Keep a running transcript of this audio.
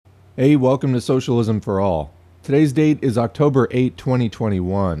Hey, welcome to Socialism for All. Today's date is October 8,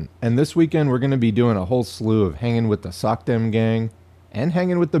 2021, and this weekend we're going to be doing a whole slew of hanging with the Sockdem gang and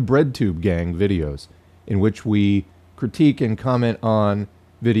hanging with the BreadTube gang videos, in which we critique and comment on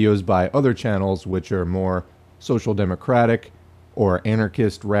videos by other channels which are more social democratic or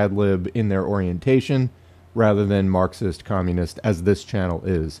anarchist radlib in their orientation, rather than Marxist communist as this channel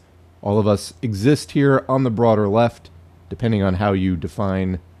is. All of us exist here on the broader left, depending on how you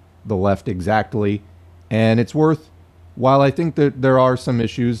define the left exactly, and it's worth, while I think that there are some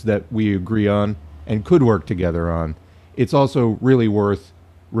issues that we agree on and could work together on, it's also really worth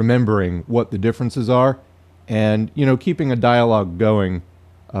remembering what the differences are and, keeping a dialogue going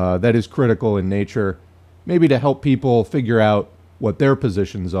that is critical in nature, maybe to help people figure out what their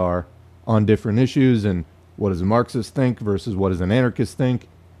positions are on different issues and what does a Marxist think versus what does an anarchist think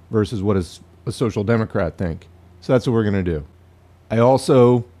versus what does a social democrat think. So that's what we're going to do. I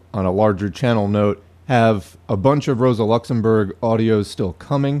also, on a larger channel note, have a bunch of Rosa Luxemburg audios still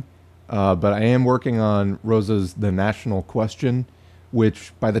coming, but I am working on Rosa's The National Question,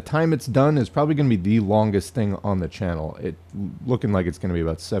 which by the time it's done is probably going to be the longest thing on the channel. It looking like it's going to be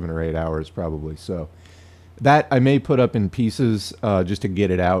about 7 or 8 hours probably. So that I may put up in pieces just to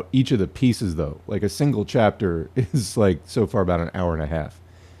get it out. Each of the pieces, though, like a single chapter, is like so far about an hour and a half.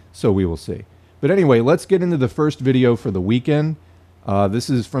 So we will see. But anyway, let's get into the first video for the weekend. This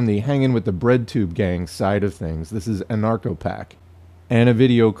is from the Hangin' with the BreadTube gang side of things. This is Anarchopac, and a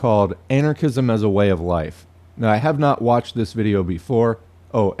video called Anarchism as a Way of Life. Now, I have not watched this video before.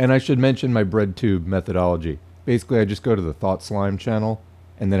 Oh, and I should mention my BreadTube methodology. Basically, I just go to the Thought Slime channel,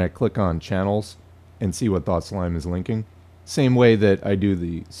 and then I click on channels and see what Thought Slime is linking. Same way that I do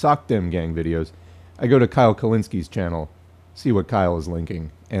the Sockdem gang videos. I go to Kyle Kalinski's channel, see what Kyle is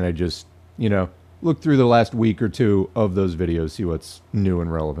linking, and I just, look through the last week or two of those videos, see what's new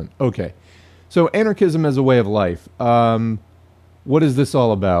and relevant. Okay, so anarchism as a way of life. What is this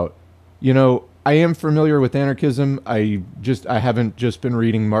all about? I am familiar with anarchism. I haven't just been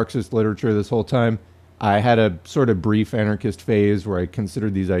reading Marxist literature this whole time. I had a sort of brief anarchist phase where I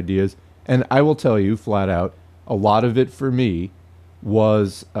considered these ideas, and I will tell you flat out, a lot of it for me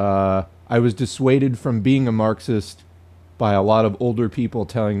was I was dissuaded from being a Marxist by a lot of older people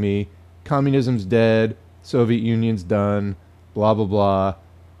telling me communism's dead, Soviet Union's done, blah, blah, blah.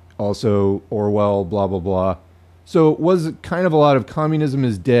 Also, Orwell, blah, blah, blah. So it was kind of a lot of communism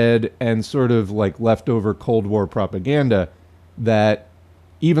is dead and sort of like leftover Cold War propaganda that,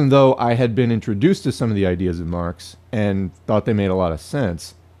 even though I had been introduced to some of the ideas of Marx and thought they made a lot of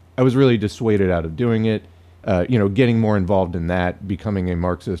sense, I was really dissuaded out of doing it, getting more involved in that, becoming a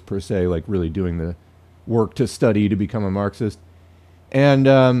Marxist per se, like really doing the work to study to become a Marxist. And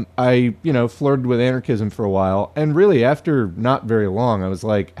I, flirted with anarchism for a while. And really, after not very long, I was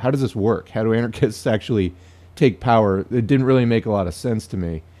like, how does this work? How do anarchists actually take power? It didn't really make a lot of sense to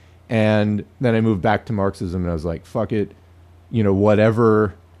me. And then I moved back to Marxism, and I was like, fuck it.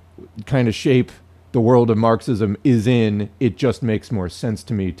 Whatever kind of shape the world of Marxism is in, it just makes more sense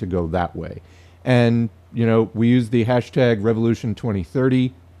to me to go that way. And, we use the hashtag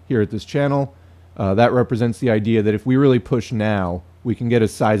Revolution2030 here at this channel. That represents the idea that if we really push now, we can get a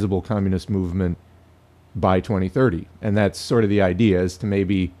sizable communist movement by 2030. And that's sort of the idea, is to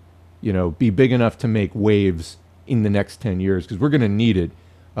maybe, be big enough to make waves in the next 10 years, because we're going to need it.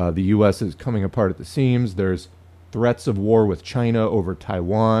 The U.S. is coming apart at the seams. There's threats of war with China over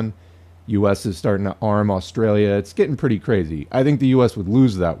Taiwan. U.S. is starting to arm Australia. It's getting pretty crazy. I think the U.S. would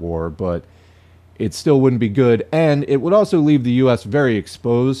lose that war, but it still wouldn't be good. And it would also leave the U.S. very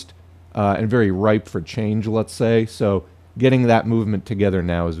exposed and very ripe for change, let's say. So getting that movement together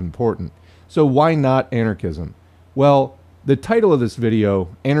now is important. So why not anarchism? Well, the title of this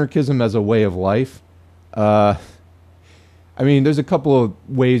video, Anarchism as a Way of Life, there's a couple of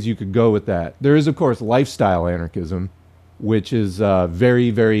ways you could go with that. There is, of course, lifestyle anarchism, which is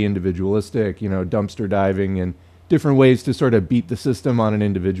very, very individualistic, dumpster diving and different ways to sort of beat the system on an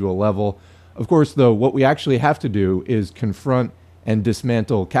individual level. Of course, though, what we actually have to do is confront and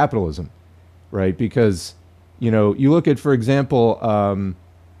dismantle capitalism, right? Because, you look at, for example,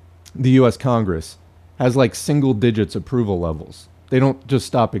 the U.S. Congress has like single digits approval levels. They don't just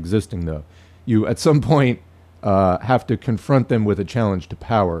stop existing, though. You, at some point, have to confront them with a challenge to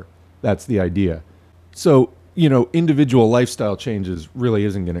power. That's the idea. So, individual lifestyle changes really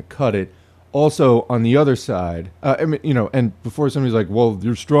isn't going to cut it. Also, on the other side, and before somebody's like, well,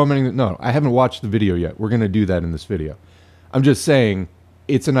 you're strawmanning. No, I haven't watched the video yet. We're going to do that in this video. I'm just saying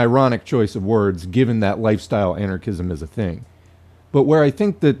it's an ironic choice of words given that lifestyle anarchism is a thing. But where I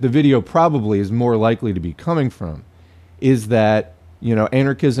think that the video probably is more likely to be coming from is that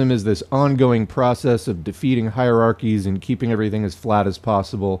Anarchism is this ongoing process of defeating hierarchies and keeping everything as flat as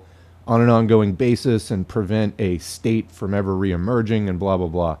possible on an ongoing basis and prevent a state from ever reemerging and blah, blah,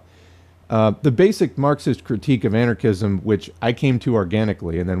 blah. The basic Marxist critique of anarchism, which I came to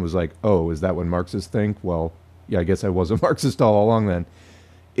organically and then was like, oh, is that what Marxists think? Well, yeah, I guess I was a Marxist all along then,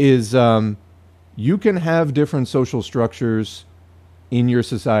 is you can have different social structures in your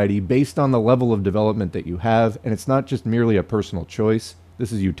society based on the level of development that you have, and it's not just merely a personal choice.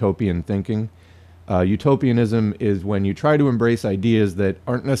 This is utopian thinking. Utopianism is when you try to embrace ideas that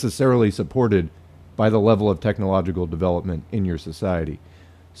aren't necessarily supported by the level of technological development in your society.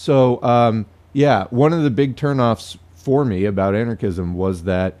 So, yeah, one of the big turnoffs for me about anarchism was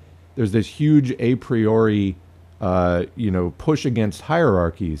that there's this huge a priori, push against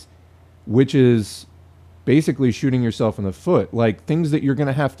hierarchies, which is basically shooting yourself in the foot. Like, things that you're going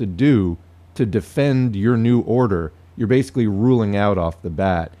to have to do to defend your new order, you're basically ruling out off the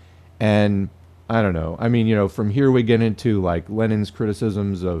bat. And I don't know. I mean, from here we get into like Lenin's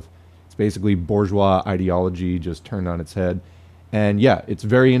criticisms of it's basically bourgeois ideology just turned on its head. And yeah, it's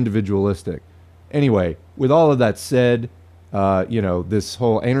very individualistic. Anyway, with all of that said, this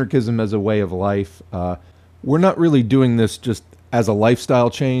whole anarchism as a way of life, we're not really doing this just as a lifestyle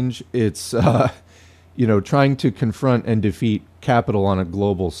change. It's, trying to confront and defeat capital on a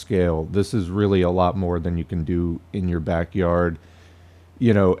global scale. This is really a lot more than you can do in your backyard.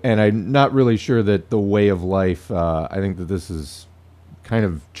 And I'm not really sure that the way of life, I think that this is kind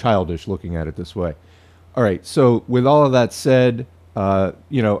of childish looking at it this way. All right, so with all of that said,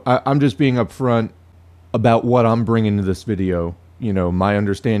 I'm just being upfront about what I'm bringing to this video. My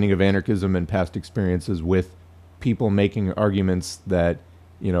understanding of anarchism and past experiences with people making arguments that,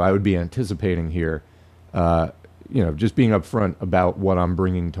 I would be anticipating here. Just being upfront about what I'm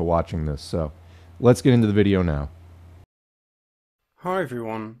bringing to watching this. So let's get into the video now. Hi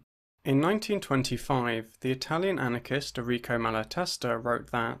everyone. In 1925, the Italian anarchist Enrico Malatesta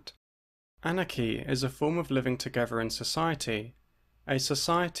wrote that anarchy is a form of living together in society, a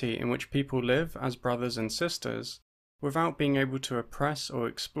society in which people live as brothers and sisters without being able to oppress or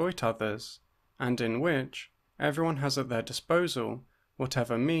exploit others, and in which everyone has at their disposal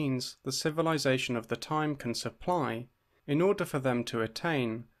whatever means the civilization of the time can supply in order for them to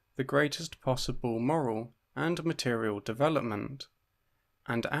attain the greatest possible moral and material development.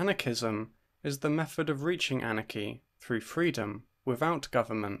 And anarchism is the method of reaching anarchy through freedom without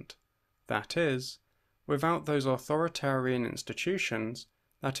government, that is, without those authoritarian institutions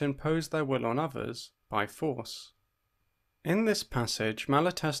that impose their will on others by force. In this passage,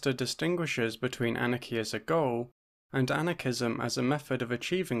 Malatesta distinguishes between anarchy as a goal and anarchism as a method of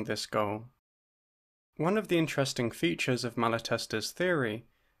achieving this goal. One of the interesting features of Malatesta's theory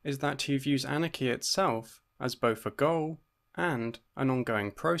is that he views anarchy itself as both a goal and an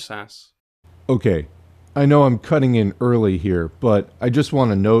ongoing process. Okay, I know I'm cutting in early here, but I just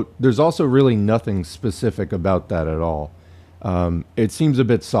want to note there's also really nothing specific about that at all. It seems a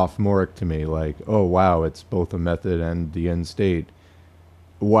bit sophomoric to me, like, oh wow, it's both a method and the end state.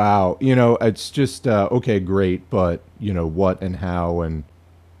 Wow, it's just, okay, great, but, what and how and,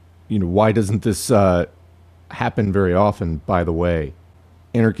 why doesn't this happen very often, by the way?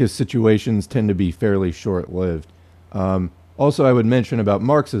 Anarchist situations tend to be fairly short-lived. Also, I would mention about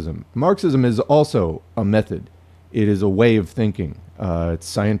Marxism. Marxism is also a method. It is a way of thinking. It's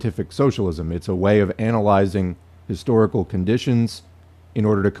scientific socialism. It's a way of analyzing historical conditions in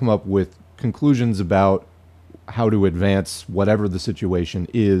order to come up with conclusions about how to advance whatever the situation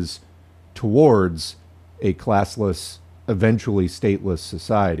is towards a classless, eventually stateless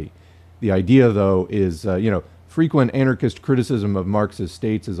society. The idea, though, is, frequent anarchist criticism of Marxist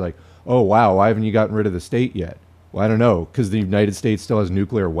states is like, oh, wow, why haven't you gotten rid of the state yet? Well, I don't know, because the United States still has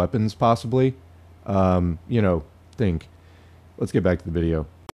nuclear weapons, possibly? Think. Let's get back to the video.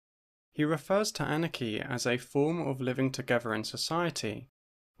 He refers to anarchy as a form of living together in society,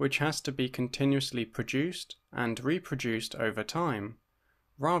 which has to be continuously produced and reproduced over time,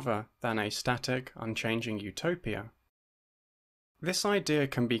 rather than a static, unchanging utopia. This idea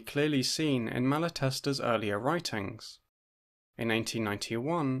can be clearly seen in Malatesta's earlier writings. In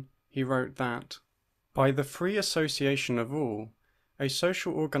 1891, he wrote that, by the free association of all, a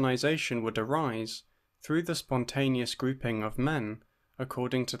social organization would arise through the spontaneous grouping of men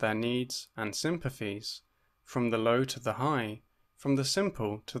according to their needs and sympathies, from the low to the high, from the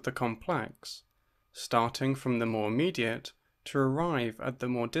simple to the complex, starting from the more immediate to arrive at the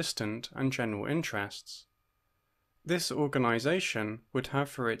more distant and general interests. This organization would have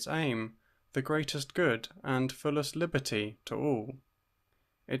for its aim the greatest good and fullest liberty to all.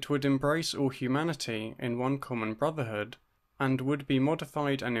 It would embrace all humanity in one common brotherhood and would be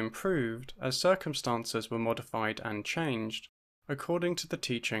modified and improved as circumstances were modified and changed according to the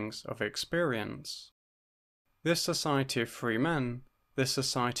teachings of experience. This society of free men, this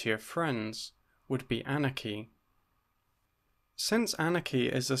society of friends, would be anarchy. Since anarchy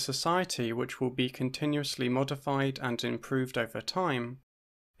is a society which will be continuously modified and improved over time,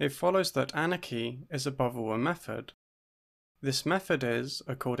 it follows that anarchy is above all a method. This method is,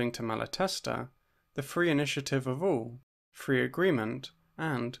 according to Malatesta, the free initiative of all, free agreement,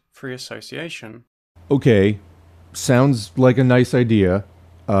 and free association. Okay, sounds like a nice idea.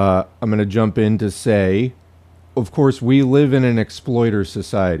 I'm going to jump in to say, of course, we live in an exploiter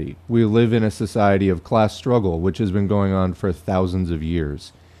society. We live in a society of class struggle, which has been going on for thousands of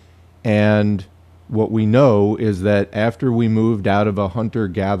years. And what we know is that after we moved out of a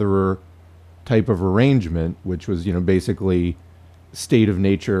hunter-gatherer type of arrangement, which was, basically state of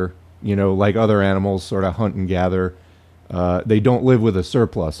nature, like other animals sort of hunt and gather, they don't live with a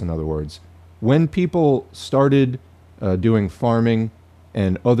surplus, in other words. When people started doing farming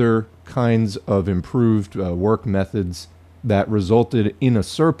and other kinds of improved work methods that resulted in a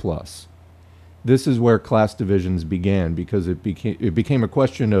surplus, this is where class divisions began, because it became a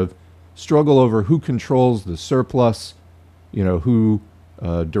question of struggle over who controls the surplus, who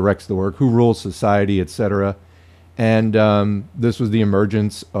directs the work, who rules society, etc. And this was the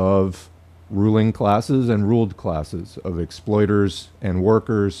emergence of ruling classes and ruled classes, of exploiters and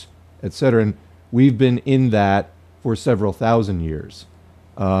workers, etc. And we've been in that for several thousand years.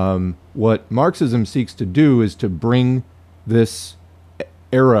 What Marxism seeks to do is to bring this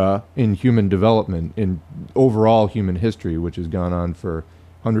era in human development, in overall human history, which has gone on for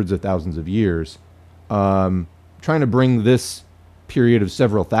hundreds of thousands of years, trying to bring this period of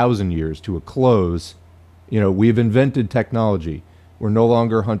several thousand years to a close. We've invented technology. We're no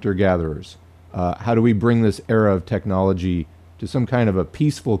longer hunter-gatherers. How do we bring this era of technology to some kind of a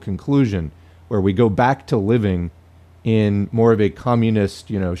peaceful conclusion where we go back to living in more of a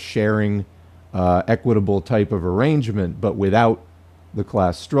communist, sharing, equitable type of arrangement, but without the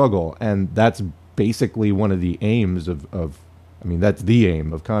class struggle? And that's basically one of the aims that's the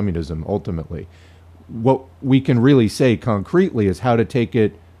aim of communism, ultimately. What we can really say concretely is how to take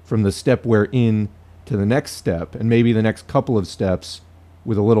it from the step we're in to the next step, and maybe the next couple of steps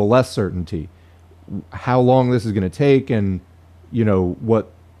with a little less certainty. How long this is going to take, and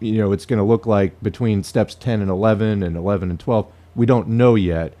what it's going to look like between steps 10 and 11 and 11 and 12, we don't know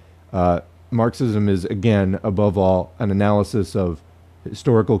yet. Marxism is, again, above all, an analysis of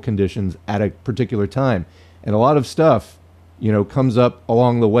historical conditions at a particular time. And a lot of stuff, comes up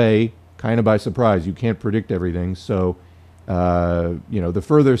along the way kind of by surprise. You can't predict everything. So, the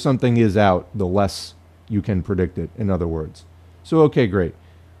further something is out, the less you can predict it, in other words. So, okay, great.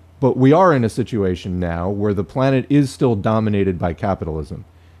 But we are in a situation now where the planet is still dominated by capitalism.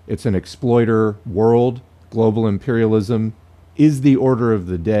 It's an exploiter world. Global imperialism is the order of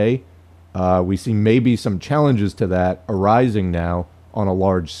the day. We see maybe some challenges to that arising now on a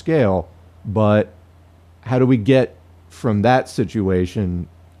large scale, but how do we get from that situation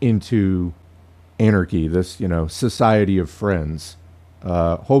into anarchy, this, society of friends?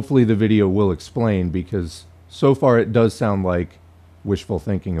 Hopefully the video will explain, because so far it does sound like wishful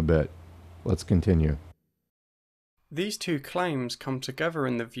thinking a bit. Let's continue. These two claims come together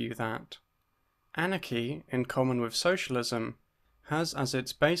in the view that anarchy, in common with socialism, has as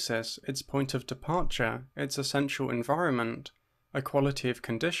its basis, its point of departure, its essential environment, equality of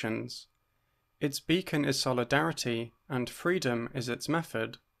conditions. Its beacon is solidarity, and freedom is its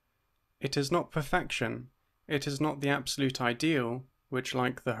method. It is not perfection. It is not the absolute ideal, which,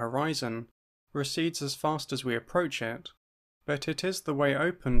 like the horizon, recedes as fast as we approach it, but it is the way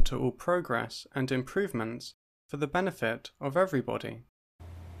open to all progress and improvements for the benefit of everybody.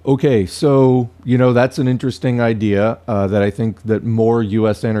 Okay, so, that's an interesting idea that I think that more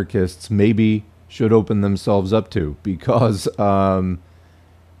U.S. anarchists maybe should open themselves up to, because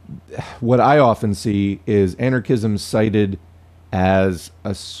what I often see is anarchism cited as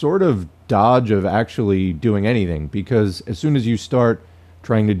a sort of dodge of actually doing anything, because as soon as you start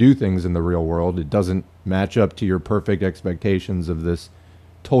trying to do things in the real world, it doesn't match up to your perfect expectations of this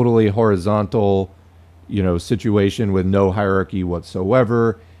totally horizontal, situation with no hierarchy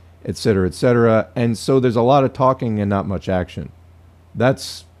whatsoever, et cetera, et cetera. And so there's a lot of talking and not much action.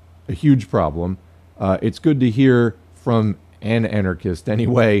 That's a huge problem. It's good to hear from an anarchist,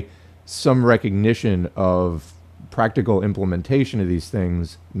 anyway, some recognition of practical implementation of these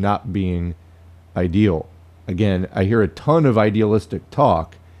things not being ideal. Again, I hear a ton of idealistic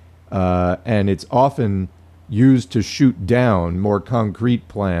talk, and it's often used to shoot down more concrete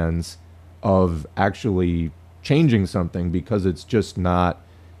plans of actually changing something because it's just not,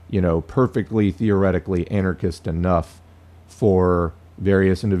 perfectly theoretically anarchist enough for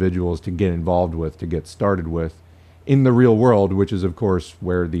various individuals to get involved with, to get started with in the real world, which is, of course,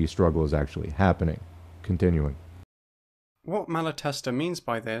 where the struggle is actually happening. Continuing. What Malatesta means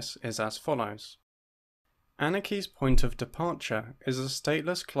by this is as follows. Anarchy's point of departure is a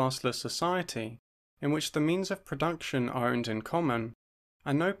stateless, classless society in which the means of production are owned in common,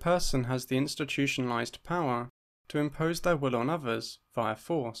 and no person has the institutionalized power to impose their will on others via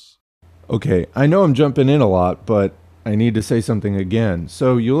force. Okay, I know I'm jumping in a lot, but I need to say something again.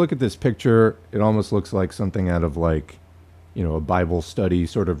 So you look at this picture, it almost looks like something out of like, a Bible study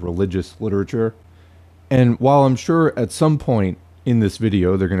sort of religious literature. And while I'm sure at some point in this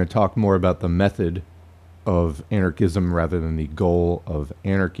video they're going to talk more about the method of anarchism rather than the goal of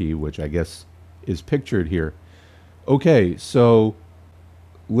anarchy, which I guess is pictured here. Okay, so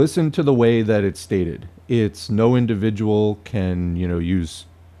listen to the way that it's stated. It's no individual can, use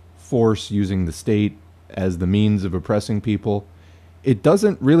force using the state as the means of oppressing people. It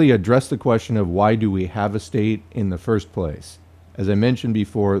doesn't really address the question of why do we have a state in the first place. As I mentioned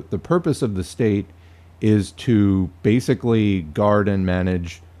before, the purpose of the state is to basically guard and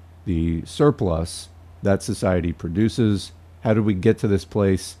manage the surplus that society produces. How did we get to this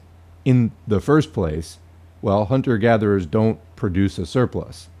place in the first place? Well, hunter-gatherers don't produce a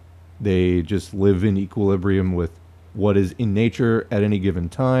surplus. They just live in equilibrium with what is in nature at any given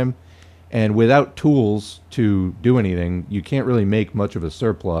time. And without tools to do anything, you can't really make much of a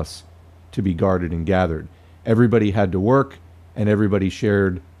surplus to be guarded and gathered. Everybody had to work, and everybody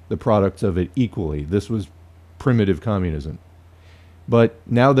shared the products of it equally. This was primitive communism. But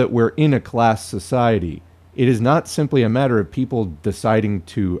now that we're in a class society, it is not simply a matter of people deciding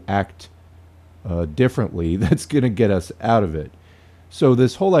to act differently that's going to get us out of it. So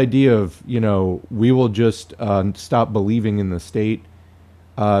this whole idea of, we will just stop believing in the state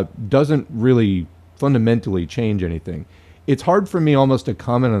doesn't really fundamentally change anything. It's hard for me almost to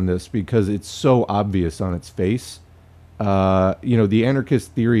comment on this because it's so obvious on its face. The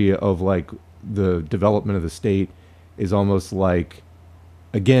anarchist theory of like the development of the state is almost like,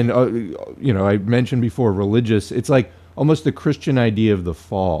 again, I mentioned before religious. It's like almost the Christian idea of the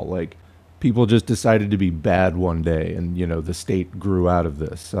fall. Like people just decided to be bad one day and, the state grew out of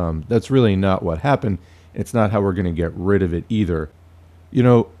this. That's really not what happened. It's not how we're going to get rid of it either.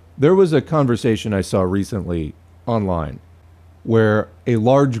 There was a conversation I saw recently online where a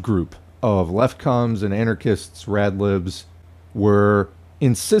large group of leftcoms and anarchists, radlibs, were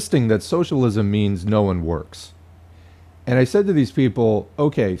insisting that socialism means no one works. And I said to these people,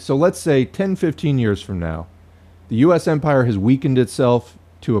 okay, so let's say 10, 15 years from now, the US empire has weakened itself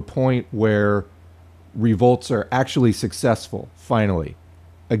to a point where revolts are actually successful, finally,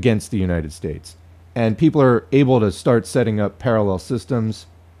 against the United States. And people are able to start setting up parallel systems,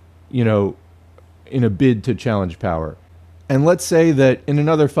 in a bid to challenge power. And let's say that in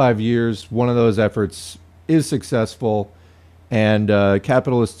another 5 years, one of those efforts is successful and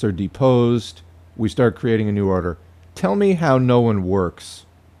capitalists are deposed. We start creating a new order. Tell me how no one works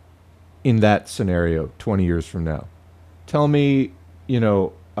in that scenario 20 years from now. Tell me,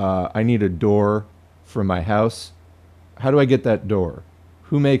 I need a door for my house. How do I get that door?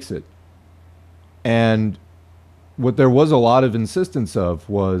 Who makes it? And what there was a lot of insistence of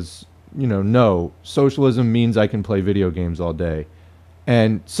was, no, socialism means I can play video games all day.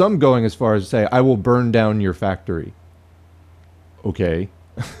 And some going as far as to say, I will burn down your factory. Okay.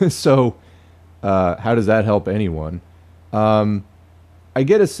 So how does that help anyone? I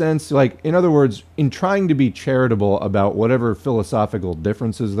get a sense, like, in other words, in trying to be charitable about whatever philosophical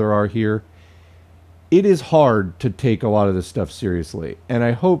differences there are here, it is hard to take a lot of this stuff seriously. And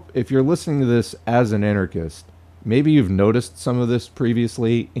I hope if you're listening to this as an anarchist, maybe you've noticed some of this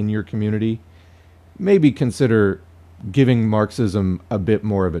previously in your community, maybe consider giving Marxism a bit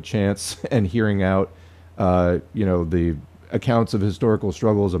more of a chance and hearing out, the accounts of historical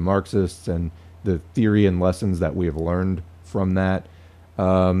struggles of Marxists and the theory and lessons that we have learned from that.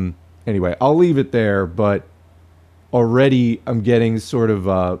 Anyway, I'll leave it there, but already I'm getting sort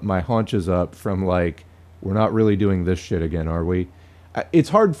of my haunches up from like, we're not really doing this shit again, are we? It's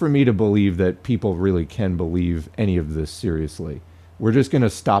hard for me to believe that people really can believe any of this seriously. We're just going to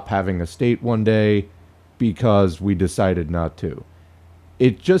stop having a state one day because we decided not to.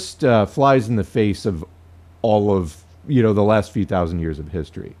 It just flies in the face of all of, the last few thousand years of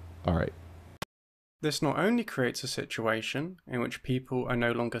history. All right. This not only creates a situation in which people are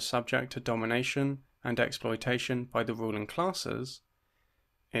no longer subject to domination and exploitation by the ruling classes,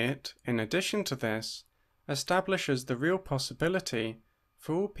 it, in addition to this, establishes the real possibility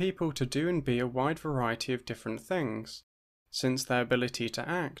for all people to do and be a wide variety of different things, since their ability to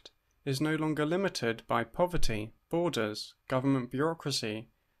act is no longer limited by poverty, borders, government bureaucracy,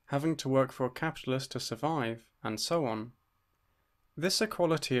 having to work for a capitalist to survive, and so on. This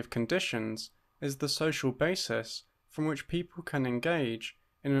equality of conditions is the social basis from which people can engage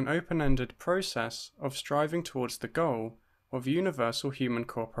in an open-ended process of striving towards the goal of universal human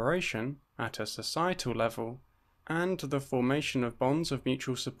cooperation at a societal level, and the formation of bonds of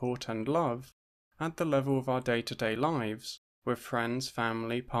mutual support and love at the level of our day-to-day lives, with friends,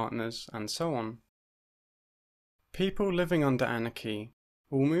 family, partners, and so on. People living under anarchy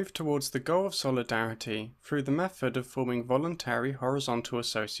will move towards the goal of solidarity through the method of forming voluntary horizontal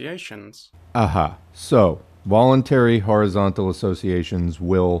associations. Aha. So, voluntary horizontal associations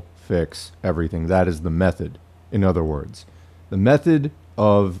will fix everything. That is the method, in other words. The method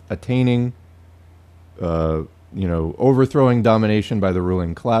of attaining, overthrowing domination by the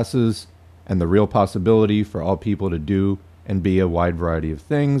ruling classes and the real possibility for all people to do and be a wide variety of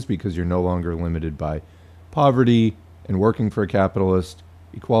things because you're no longer limited by poverty and working for a capitalist,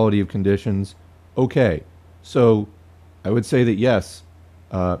 equality of conditions. Okay, so I would say that yes,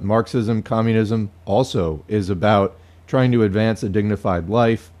 Marxism, communism also is about trying to advance a dignified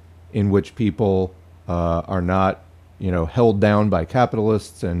life in which people are not, held down by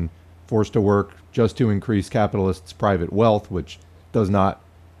capitalists and forced to work just to increase capitalists' private wealth, which does not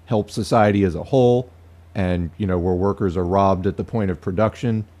help society as a whole, and, where workers are robbed at the point of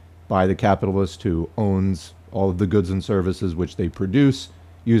production by the capitalist who owns all of the goods and services which they produce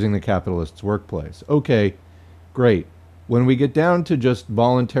using the capitalist's workplace. Okay, great. When we get down to just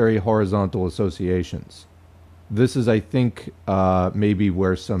voluntary horizontal associations, this is, I think, maybe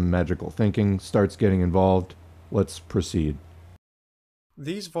where some magical thinking starts getting involved. Let's proceed.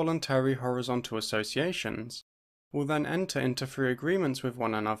 These voluntary horizontal associations will then enter into free agreements with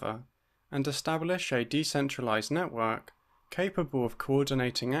one another and establish a decentralized network capable of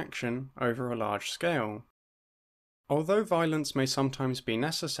coordinating action over a large scale. Although violence may sometimes be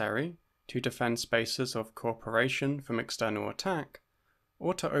necessary to defend spaces of cooperation from external attack,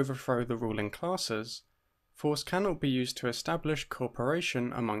 or to overthrow the ruling classes, force cannot be used to establish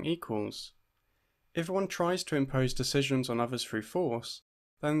cooperation among equals. If one tries to impose decisions on others through force,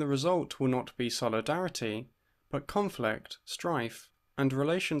 then the result will not be solidarity, but conflict, strife, and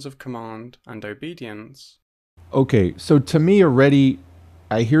relations of command and obedience. Okay, so to me already,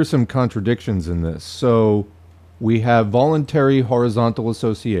 I hear some contradictions in this. So we have voluntary horizontal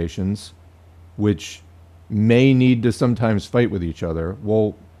associations, which may need to sometimes fight with each other.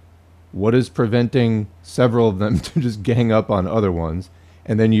 Well, what is preventing several of them to just gang up on other ones,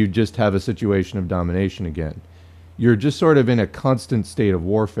 and then you just have a situation of domination again? You're just sort of in a constant state of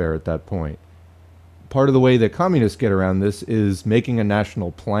warfare at that point. Part of the way that communists get around this is making a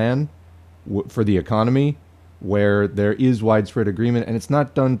national plan for the economy where there is widespread agreement, and it's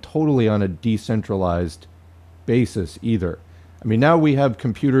not done totally on a decentralized basis either. I mean, now we have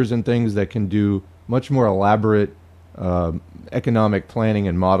computers and things that can do much more elaborate economic planning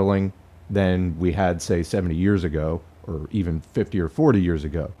and modeling than we had, say, 70 years ago, or even 50 or 40 years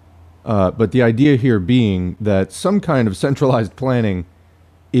ago. But the idea here being that some kind of centralized planning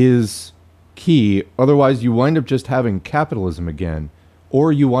is key. Otherwise, you wind up just having capitalism again,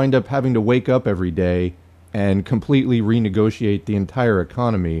 or you wind up having to wake up every day and completely renegotiate the entire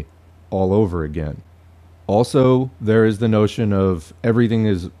economy all over again. Also, there is the notion of everything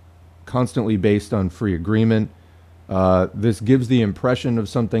is constantly based on free agreement. This gives the impression of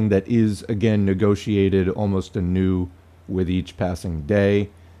something that is, again, negotiated almost anew with each passing day.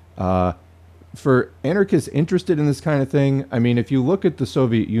 For anarchists interested in this kind of thing, I mean, if you look at the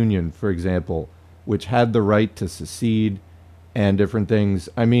Soviet Union, for example, which had the right to secede and different things,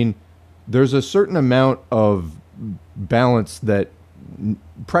 I mean, there's a certain amount of balance that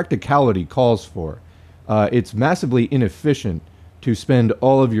practicality calls for. It's massively inefficient to spend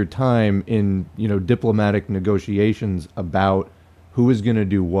all of your time in, diplomatic negotiations about who is going to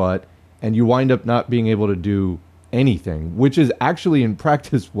do what, and you wind up not being able to do anything, which is actually in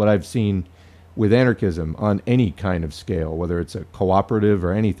practice what I've seen with anarchism on any kind of scale, whether it's a cooperative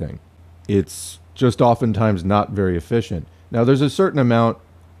or anything. It's just oftentimes not very efficient. Now, there's a certain amount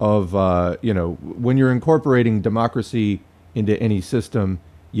of, when you're incorporating democracy into any system,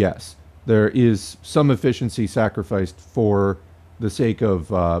 yes, there is some efficiency sacrificed for the sake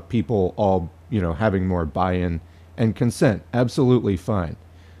of people all, having more buy-in and consent. Absolutely fine.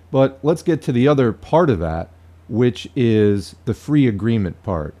 But let's get to the other part of that, which is the free agreement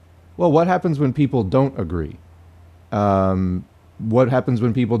part. Well, what happens when people don't agree? What happens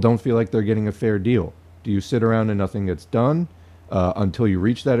when people don't feel like they're getting a fair deal? Do you sit around and nothing gets done? until you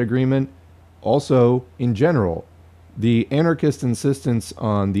reach that agreement. Also, in general, the anarchist insistence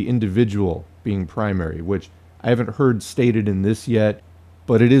on the individual being primary, which I haven't heard stated in this yet,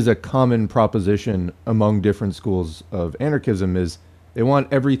 but it is a common proposition among different schools of anarchism, is they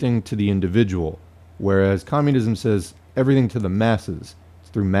want everything to the individual, whereas communism says everything to the masses. It's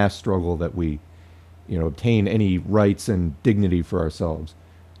through mass struggle that we, obtain any rights and dignity for ourselves.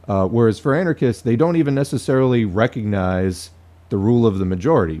 Whereas for anarchists, they don't even necessarily recognize the rule of the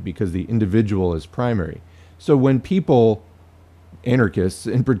majority because the individual is primary. So when people, anarchists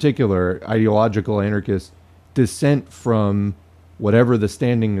in particular, ideological anarchists, dissent from whatever the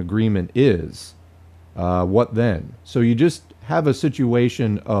standing agreement is, what then? So you just have a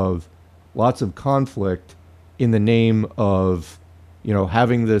situation of lots of conflict in the name of,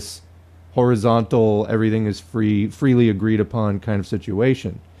 having this horizontal, everything is freely agreed upon kind of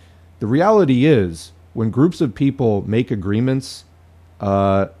situation. The reality is, when groups of people make agreements,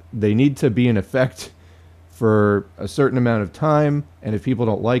 they need to be in effect for a certain amount of time, and if people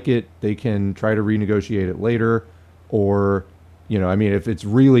don't like it, they can try to renegotiate it later, or, if it's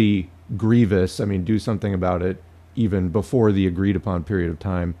really grievous, do something about it even before the agreed upon period of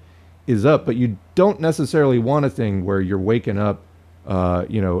time is up. But you don't necessarily want a thing where you're waking up,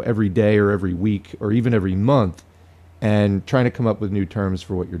 every day or every week or even every month and trying to come up with new terms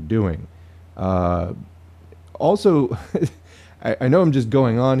for what you're doing. Also, I know I'm just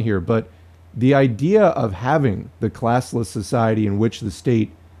going on here, but the idea of having the classless society in which the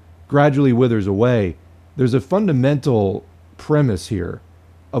state gradually withers away, there's a fundamental premise here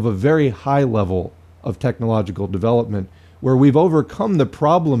of a very high level of technological development where we've overcome the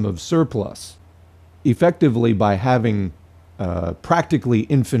problem of surplus effectively by having practically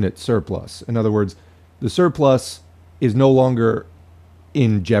infinite surplus. In other words, the surplus is no longer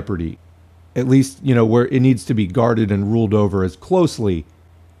in jeopardy, at least, where it needs to be guarded and ruled over as closely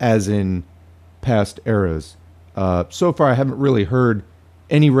as in past eras. So far, I haven't really heard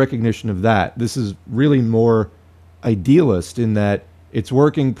any recognition of that. This is really more idealist in that it's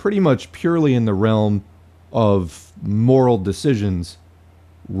working pretty much purely in the realm of moral decisions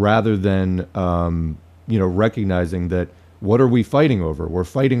rather than, recognizing that what are we fighting over? We're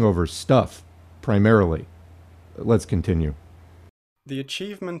fighting over stuff, primarily. Let's continue. The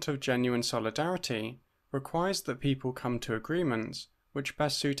achievement of genuine solidarity requires that people come to agreements which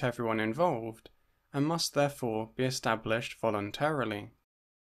best suit everyone involved, and must therefore be established voluntarily.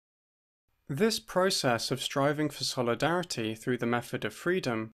 This process of striving for solidarity through the method of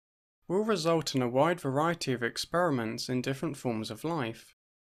freedom will result in a wide variety of experiments in different forms of life.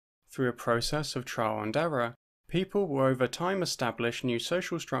 Through a process of trial and error, people will over time establish new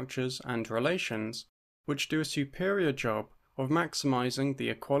social structures and relations which do a superior job of maximizing the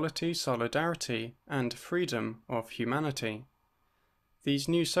equality, solidarity, and freedom of humanity. These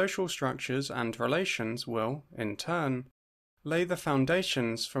new social structures and relations will, in turn, lay the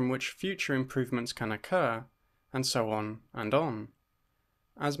foundations from which future improvements can occur, and so on and on.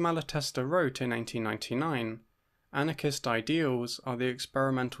 As Malatesta wrote in 1899, anarchist ideals are the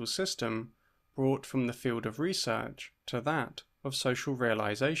experimental system brought from the field of research to that of social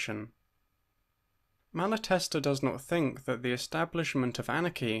realization. Malatesta does not think that the establishment of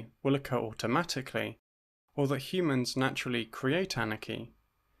anarchy will occur automatically, or that humans naturally create anarchy.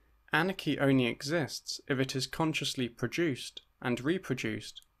 Anarchy only exists if it is consciously produced and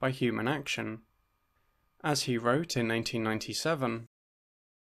reproduced by human action. As he wrote in 1897,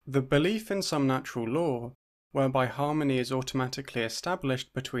 "The belief in some natural law, whereby harmony is automatically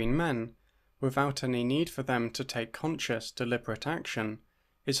established between men, without any need for them to take conscious, deliberate action,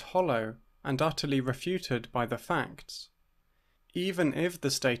 is hollow and utterly refuted by the facts. Even if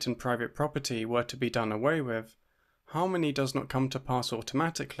the state and private property were to be done away with, harmony does not come to pass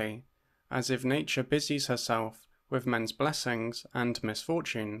automatically, as if nature busies herself with men's blessings and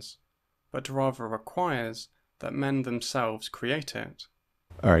misfortunes, but rather requires that men themselves create it."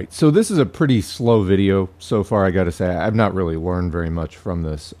 All right, so this is a pretty slow video so far, I gotta say. I've not really learned very much from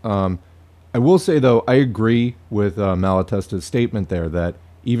this. I will say, though, I agree with Malatesta's statement there that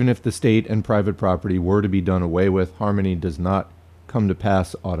even if the state and private property were to be done away with, harmony does not come to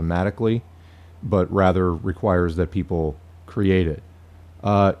pass automatically, but rather requires that people create it.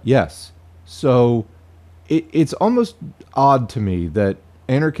 Yes, so it's almost odd to me that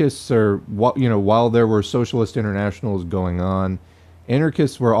anarchists are, while there were socialist internationals going on,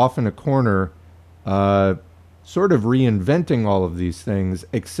 anarchists were off in a corner sort of reinventing all of these things,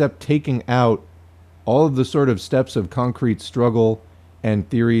 except taking out all of the sort of steps of concrete struggle and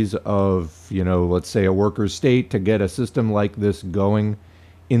theories of, let's say a worker state to get a system like this going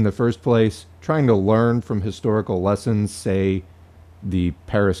in the first place, trying to learn from historical lessons, say, the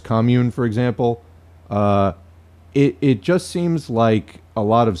Paris Commune, for example. Uh, it just seems like a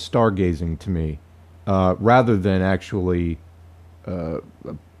lot of stargazing to me, rather than actually, uh,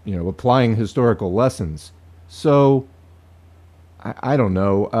 applying historical lessons. So I don't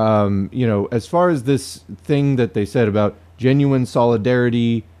know. As far as this thing that they said about genuine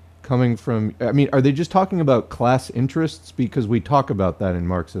solidarity coming from, I mean, are they just talking about class interests? Because we talk about that in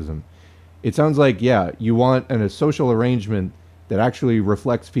Marxism. It sounds like, yeah, you want a social arrangement that actually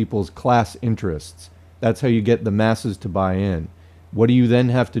reflects people's class interests. That's how you get the masses to buy in. What do you then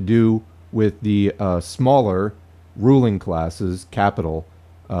have to do with the smaller ruling classes, capital?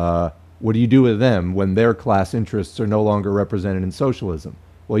 What do you do with them when their class interests are no longer represented in socialism?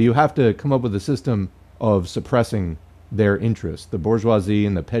 Well, you have to come up with a system of suppressing their interests, the bourgeoisie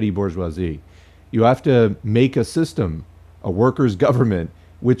and the petty bourgeoisie. You have to make a system, a workers' government,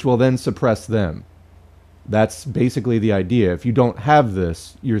 which will then suppress them. That's basically the idea. If you don't have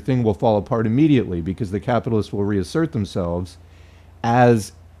this, your thing will fall apart immediately because the capitalists will reassert themselves,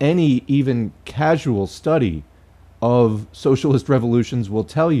 as any even casual study of socialist revolutions will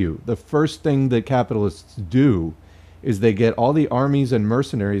tell you. The first thing that capitalists do is they get all the armies and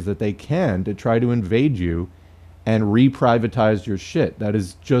mercenaries that they can to try to invade you and re-privatize your shit. That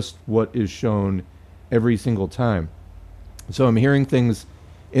is just what is shown every single time. So I'm hearing things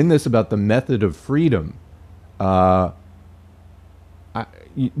in this about the method of freedom. That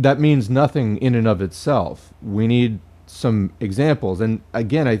means nothing in and of itself. We need some examples. And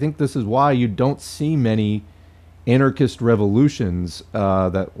again, I think this is why you don't see many anarchist revolutions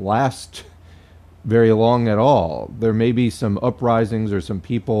that last very long at all. There may be some uprisings or some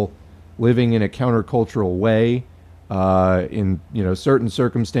people living in a countercultural way in certain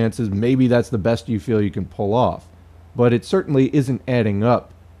circumstances. Maybe that's the best you feel you can pull off, but it certainly isn't adding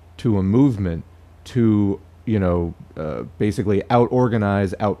up to a movement to basically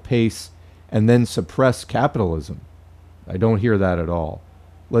out-organize, outpace, and then suppress capitalism. I don't hear that at all.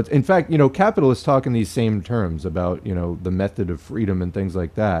 In fact, capitalists talk in these same terms about, the method of freedom and things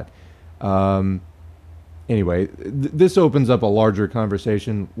like that. Anyway, this opens up a larger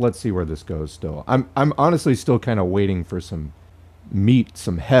conversation. Let's see where this goes still. I'm honestly still kind of waiting for some meat,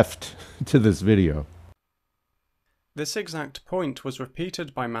 some heft to this video. This exact point was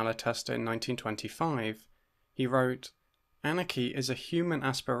repeated by Malatesta in 1925. He wrote, "Anarchy is a human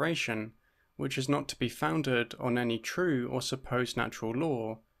aspiration which is not to be founded on any true or supposed natural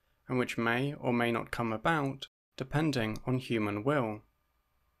law, and which may or may not come about, depending on human will."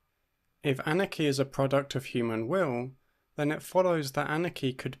 If anarchy is a product of human will, then it follows that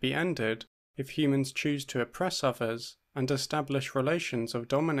anarchy could be ended if humans choose to oppress others and establish relations of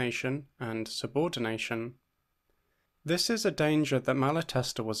domination and subordination. This is a danger that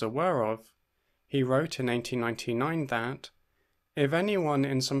Malatesta was aware of. He wrote in 1899 that, if anyone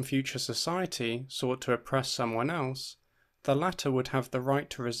in some future society sought to oppress someone else, the latter would have the right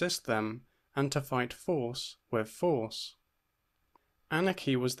to resist them and to fight force with force.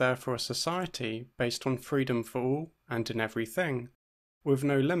 Anarchy was therefore a society based on freedom for all and in everything, with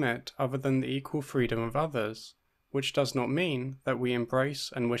no limit other than the equal freedom of others, which does not mean that we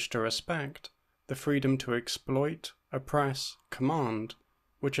embrace and wish to respect the freedom to exploit, oppress, command,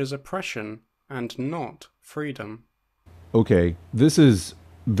 which is oppression and not freedom. Okay, this is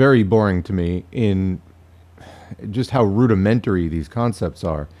very boring to me in just how rudimentary these concepts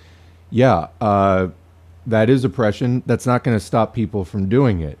are. Yeah, that is oppression. That's not going to stop people from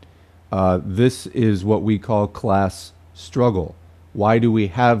doing it. This is what we call class struggle. Why do we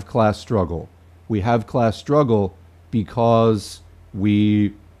have class struggle? We have class struggle because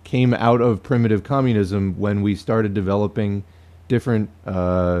we came out of primitive communism when we started developing different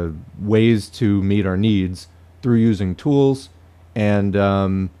ways to meet our needs through using tools. And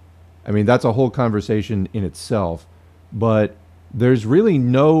that's a whole conversation in itself. But there's really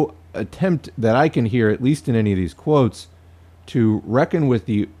no attempt that I can hear, at least in any of these quotes, to reckon with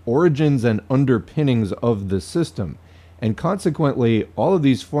the origins and underpinnings of the system. And consequently, all of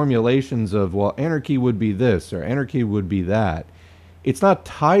these formulations of, well, anarchy would be this or anarchy would be that, it's not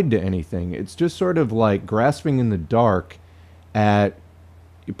tied to anything. It's just sort of like grasping in the dark at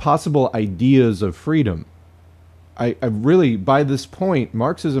possible ideas of freedom. I really, by this point,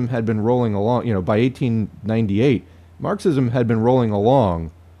 Marxism had been rolling along, by 1898, Marxism had been rolling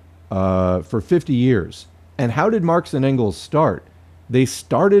along for 50 years. And how did Marx and Engels start? They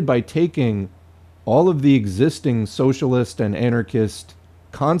started by taking all of the existing socialist and anarchist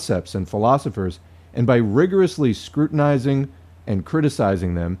concepts and philosophers, and by rigorously scrutinizing and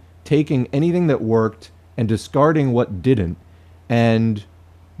criticizing them, taking anything that worked and discarding what didn't, and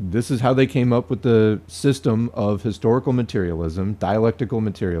this is how they came up with the system of historical materialism, dialectical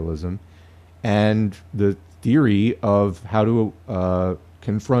materialism, and the theory of how to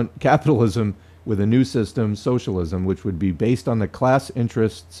confront capitalism with a new system, socialism, which would be based on the class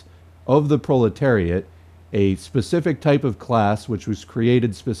interests of the proletariat, a specific type of class which was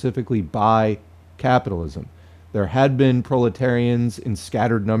created specifically by capitalism. There had been proletarians in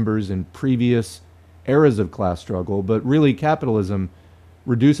scattered numbers in previous eras of class struggle, but really capitalism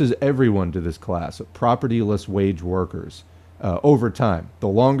reduces everyone to this class of propertyless wage workers over time. The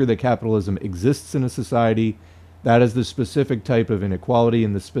longer that capitalism exists in a society, that is the specific type of inequality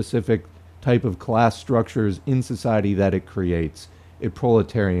and the specific type of class structures in society that it creates. It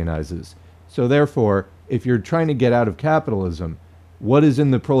proletarianizes. So therefore, if you're trying to get out of capitalism, what is in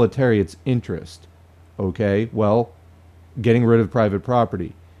the proletariat's interest? Okay, well, getting rid of private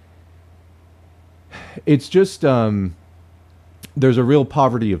property. It's just, there's a real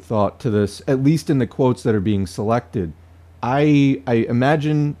poverty of thought to this, at least in the quotes that are being selected. I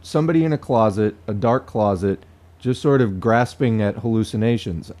imagine somebody in a closet, a dark closet, just sort of grasping at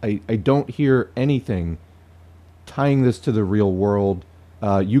hallucinations. I don't hear anything tying this to the real world.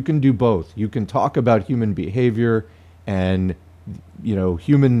 You can do both. You can talk about human behavior and, you know,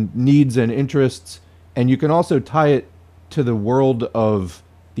 human needs and interests, and you can also tie it to the world of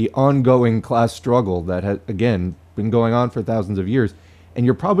the ongoing class struggle that has, again, been going on for thousands of years. And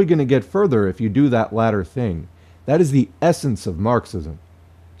you're probably going to get further if you do that latter thing. That is the essence of Marxism.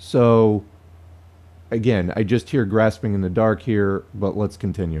 So, again, I just hear grasping in the dark here, but let's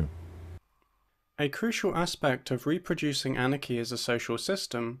continue. A crucial aspect of reproducing anarchy as a social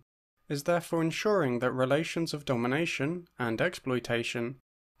system is therefore ensuring that relations of domination and exploitation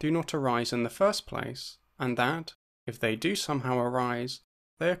do not arise in the first place, and that, if they do somehow arise,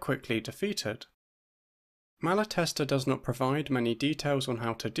 they are quickly defeated. Malatesta does not provide many details on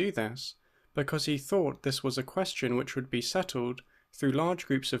how to do this, because he thought this was a question which would be settled through large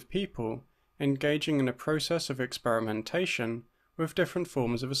groups of people engaging in a process of experimentation with different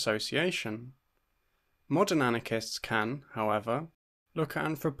forms of association. Modern anarchists can, however, look at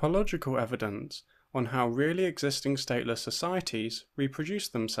anthropological evidence on how really existing stateless societies reproduce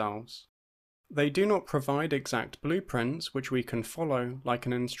themselves. They do not provide exact blueprints which we can follow like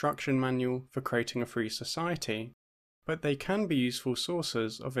an instruction manual for creating a free society, but they can be useful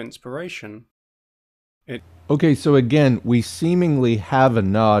sources of inspiration. Okay, so again, we seemingly have a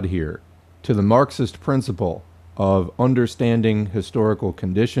nod here to the Marxist principle of understanding historical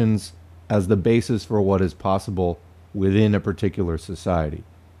conditions as the basis for what is possible within a particular society.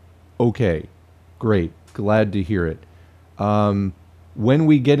 Okay, great, glad to hear it. When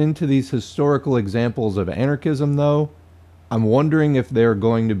we get into these historical examples of anarchism, though, I'm wondering if they're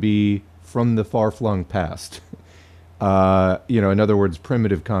going to be from the far-flung past. In other words,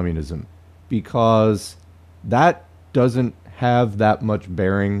 primitive communism. Because that doesn't have that much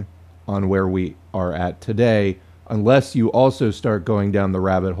bearing on where we are at today, unless you also start going down the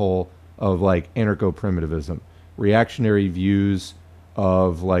rabbit hole of, like, anarcho-primitivism. Reactionary views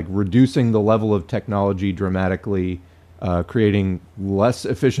of, like, reducing the level of technology dramatically, creating less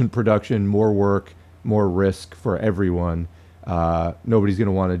efficient production, more work, more risk for everyone. Nobody's going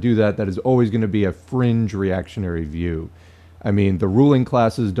to want to do that. That is always going to be a fringe reactionary view. I mean, the ruling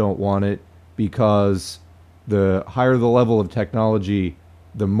classes don't want it because the higher the level of technology,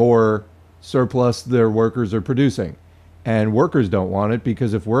 the more surplus their workers are producing. And workers don't want it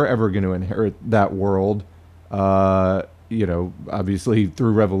because if we're ever going to inherit that world, obviously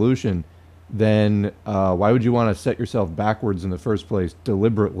through revolution, then why would you want to set yourself backwards in the first place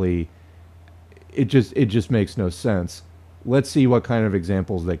deliberately? It just makes no sense. Let's see what kind of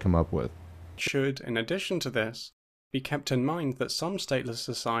examples they come up with. Should, in addition to this, be kept in mind that some stateless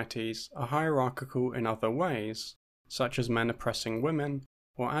societies are hierarchical in other ways, such as men oppressing women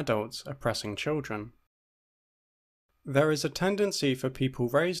or adults oppressing children. There is a tendency for people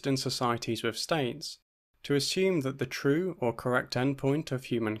raised in societies with states to assume that the true or correct endpoint of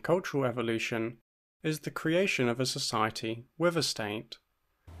human cultural evolution is the creation of a society with a state.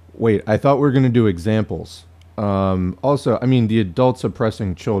 Wait, I thought we were going to do examples. Also, I mean, the adults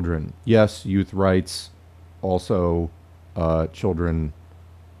oppressing children. Yes, youth rights. Also, children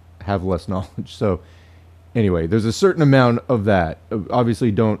have less knowledge. So, anyway, there's a certain amount of that.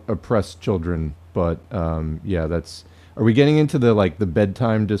 Obviously, don't oppress children. But, yeah, that's... Are we getting into the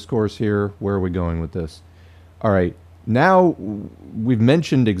bedtime discourse here? Where are we going with this? All right. Now, we've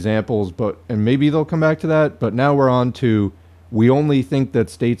mentioned examples, and maybe they'll come back to that, but now we're on to, we only think that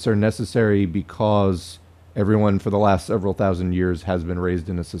states are necessary because everyone for the last several thousand years has been raised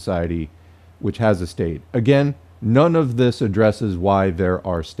in a society which has a state. Again, None of this addresses why there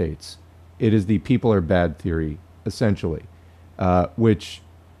are states. It is the people are bad theory, essentially, which,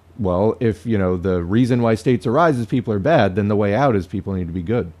 well, if, the reason why states arise is people are bad, then the way out is people need to be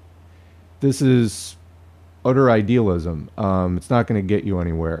good. This is utter idealism. It's not going to get you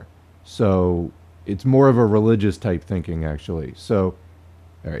anywhere. So it's more of a religious type thinking, actually. So,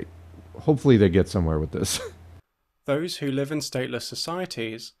 all right, hopefully they get somewhere with this. Those who live in stateless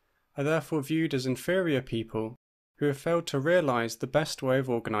societies are therefore viewed as inferior people who have failed to realize the best way of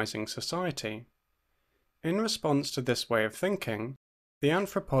organizing society. In response to this way of thinking, the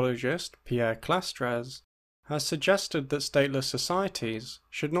anthropologist Pierre Clastres has suggested that stateless societies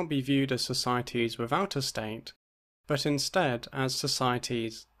should not be viewed as societies without a state, but instead as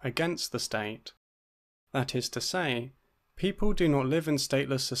societies against the state. That is to say, people do not live in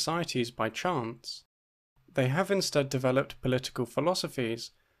stateless societies by chance. They have instead developed political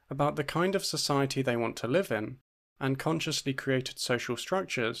philosophies about the kind of society they want to live in, and consciously created social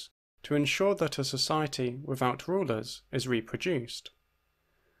structures to ensure that a society without rulers is reproduced.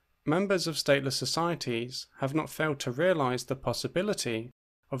 Members of stateless societies have not failed to realize the possibility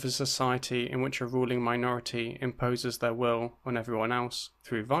of a society in which a ruling minority imposes their will on everyone else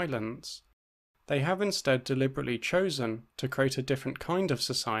through violence. They have instead deliberately chosen to create a different kind of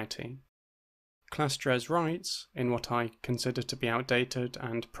society. Clastres writes, in what I consider to be outdated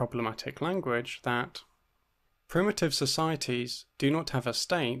and problematic language, that primitive societies do not have a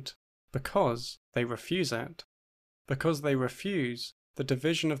state because they refuse it, because they refuse the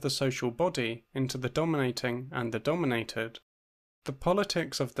division of the social body into the dominating and the dominated. The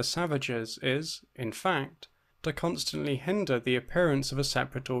politics of the savages is, in fact, to constantly hinder the appearance of a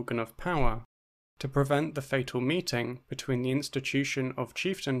separate organ of power, to prevent the fatal meeting between the institution of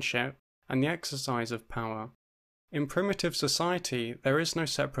chieftainship and the exercise of power. In primitive society there is no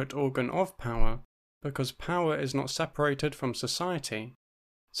separate organ of power, because power is not separated from society.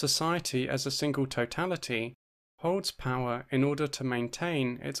 Society as a single totality holds power in order to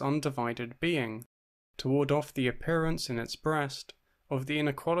maintain its undivided being, to ward off the appearance in its breast of the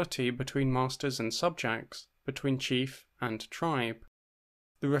inequality between masters and subjects, between chief and tribe.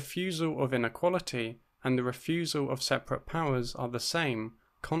 The refusal of inequality and the refusal of separate powers are the same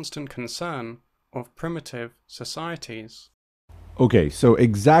constant concern of primitive societies. Okay, so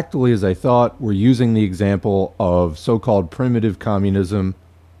exactly as I thought, we're using the example of so-called primitive communism,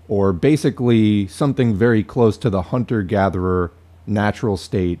 or basically something very close to the hunter-gatherer natural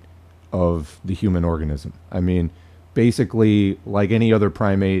state of the human organism. I mean, basically, like any other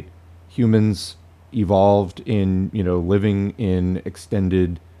primate, humans evolved in, living in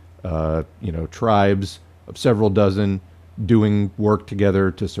extended, tribes of several dozen, doing work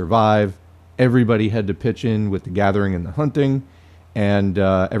together to survive. Everybody had to pitch in with the gathering and the hunting, and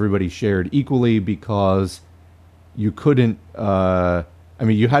everybody shared equally because you couldn't,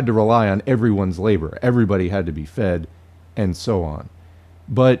 you had to rely on everyone's labor. Everybody had to be fed, and so on.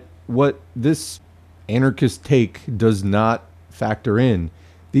 But what this anarchist take does not factor in,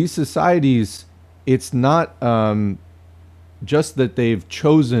 these societies, it's not just that they've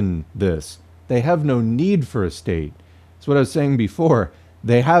chosen this. They have no need for a state. That's what I was saying before.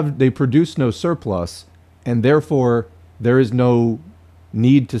 They produce no surplus, and therefore there is no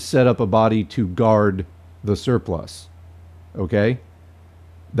need to set up a body to guard the surplus. Okay?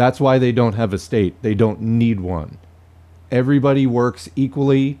 That's why they don't have a state. They don't need one. Everybody works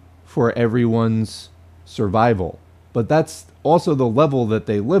equally for everyone's survival. But that's also the level that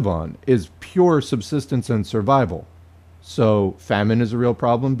they live on, is pure subsistence and survival. So famine is a real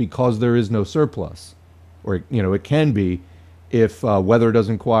problem because there is no surplus. Or, it can be if weather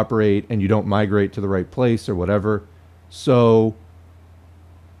doesn't cooperate and you don't migrate to the right place or whatever. So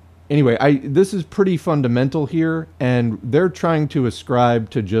anyway, this is pretty fundamental here, and they're trying to ascribe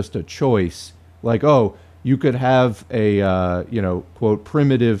to just a choice, like, oh, you could have a, quote,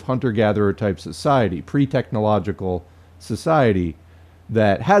 primitive hunter-gatherer type society, pre-technological society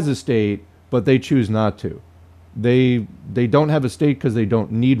that has a state, but they choose not to. They don't have a state because they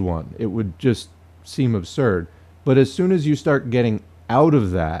don't need one. It would just seem absurd. But as soon as you start getting out of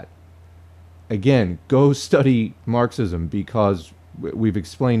that, again, go study Marxism, because we've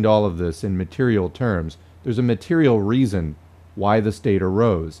explained all of this in material terms. There's a material reason why the state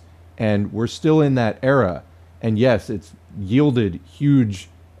arose. And we're still in that era. And yes, it's yielded huge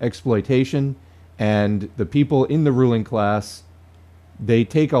exploitation. And the people in the ruling class, they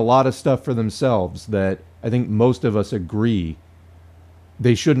take a lot of stuff for themselves that I think most of us agree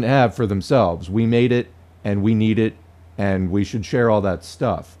they shouldn't have for themselves. We made it, and we need it, and we should share all that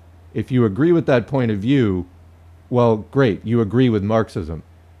stuff. If you agree with that point of view, well, great, you agree with Marxism.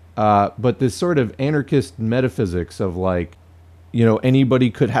 But this sort of anarchist metaphysics of like, you know, anybody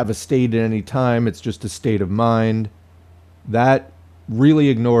could have a state at any time, it's just a state of mind, that really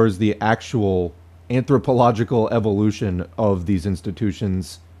ignores the actual anthropological evolution of these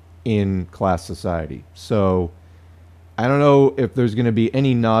institutions in class society. So I don't know if there's going to be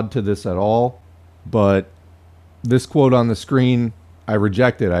any nod to this at all, but this quote on the screen, I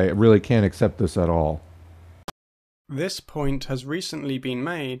reject it. I really can't accept this at all. This point has recently been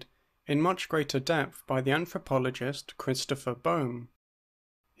made in much greater depth by the anthropologist Christopher Bohm.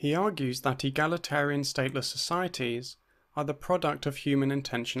 He argues that egalitarian stateless societies are the product of human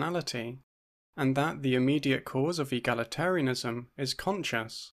intentionality, and that the immediate cause of egalitarianism is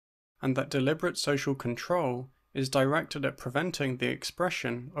conscious, and that deliberate social control is directed at preventing the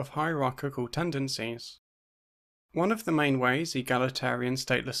expression of hierarchical tendencies. One of the main ways egalitarian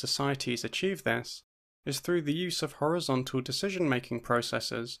stateless societies achieve this is through the use of horizontal decision-making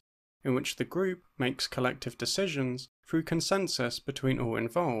processes in which the group makes collective decisions through consensus between all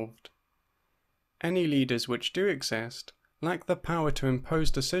involved. Any leaders which do exist lack the power to impose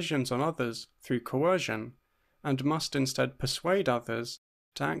decisions on others through coercion, and must instead persuade others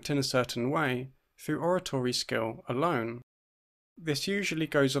to act in a certain way through oratory skill alone. This usually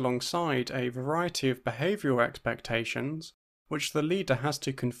goes alongside a variety of behavioral expectations which the leader has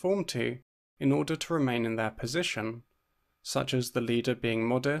to conform to in order to remain in their position, such as the leader being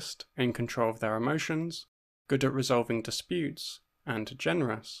modest, in control of their emotions, good at resolving disputes, and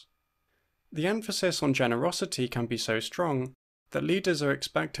generous. The emphasis on generosity can be so strong that leaders are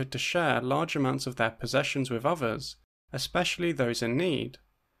expected to share large amounts of their possessions with others, especially those in need.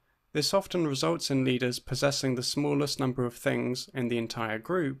 This often results in leaders possessing the smallest number of things in the entire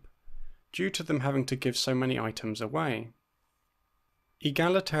group, due to them having to give so many items away.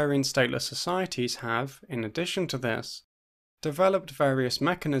 Egalitarian stateless societies have, in addition to this, developed various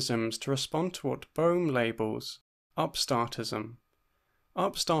mechanisms to respond to what Bohm labels upstartism.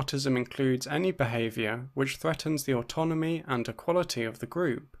 Upstartism includes any behavior which threatens the autonomy and equality of the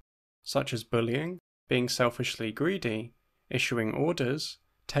group, such as bullying, being selfishly greedy, issuing orders,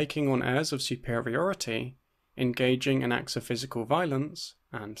 taking on airs of superiority, engaging in acts of physical violence,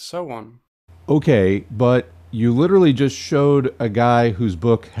 and so on. Okay, but you literally just showed a guy whose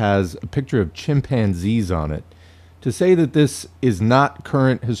book has a picture of chimpanzees on it. To say that this is not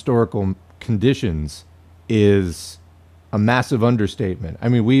current historical conditions is a massive understatement. I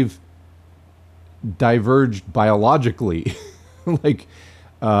mean, we've diverged biologically, like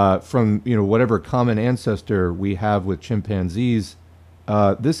from, you know, whatever common ancestor we have with chimpanzees.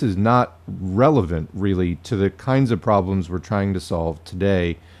 This is not relevant really to the kinds of problems we're trying to solve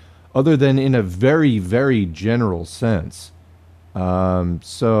today, other than in a very, very general sense.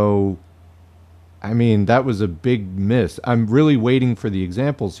 So, I mean, that was a big miss. I'm really waiting for the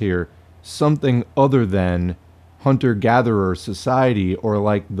examples here, something other than hunter-gatherer society, or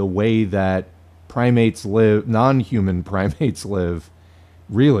like the way that primates live, non-human primates live,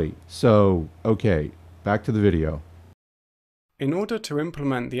 really. So, okay, back to the video. In order to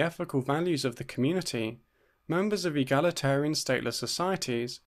implement the ethical values of the community, members of egalitarian stateless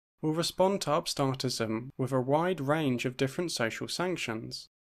societies will respond to upstartism with a wide range of different social sanctions.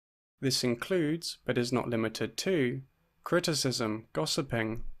 This includes, but is not limited to, criticism,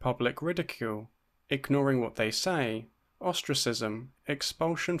 gossiping, public ridicule, ignoring what they say, ostracism,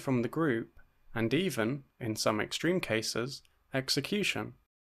 expulsion from the group, and even, in some extreme cases, execution.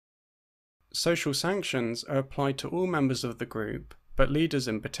 Social sanctions are applied to all members of the group, but leaders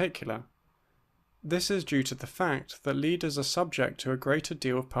in particular. This is due to the fact that leaders are subject to a greater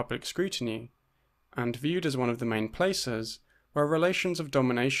deal of public scrutiny, and viewed as one of the main places where relations of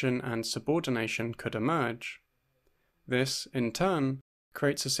domination and subordination could emerge. This, in turn,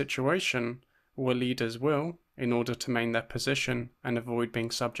 creates a situation where leaders will, in order to maintain their position and avoid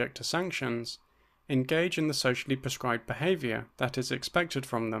being subject to sanctions, engage in the socially prescribed behavior that is expected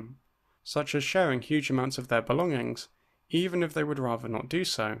from them, such as sharing huge amounts of their belongings, even if they would rather not do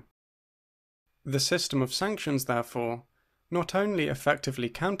so. The system of sanctions, therefore, not only effectively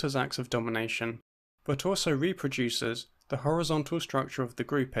counters acts of domination, but also reproduces the horizontal structure of the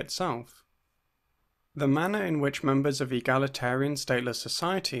group itself. The manner in which members of egalitarian stateless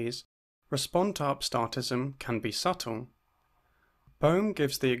societies respond to upstartism can be subtle. Bohm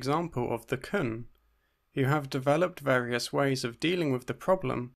gives the example of the Kun, who have developed various ways of dealing with the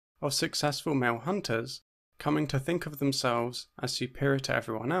problem of successful male hunters coming to think of themselves as superior to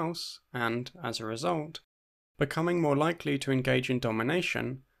everyone else and, as a result, becoming more likely to engage in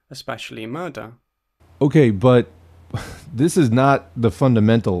domination, especially murder. Okay, but this is not the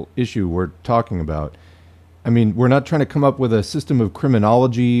fundamental issue we're talking about. I mean, we're not trying to come up with a system of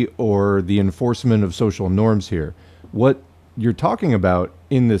criminology or the enforcement of social norms here. What you're talking about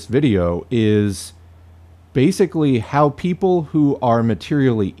in this video is basically how people who are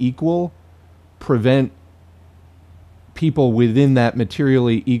materially equal prevent people within that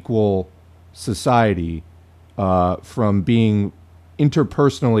materially equal society from being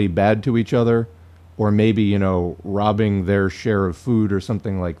interpersonally bad to each other, or maybe, you know, robbing their share of food or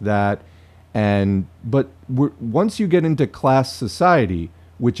something like that. But once you get into class society,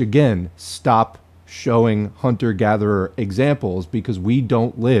 which again, stop showing hunter-gatherer examples, because we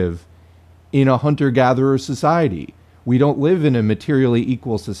don't live in a hunter-gatherer society. We don't live in a materially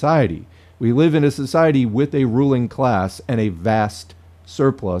equal society. We live in a society with a ruling class and a vast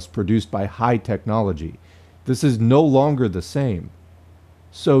surplus produced by high technology. This is no longer the same.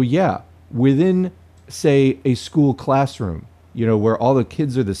 So yeah, within, say, a school classroom, you know, where all the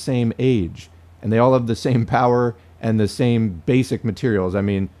kids are the same age and they all have the same power and the same basic materials. I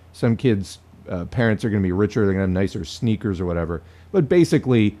mean, some kids' parents are going to be richer, they're going to have nicer sneakers or whatever. But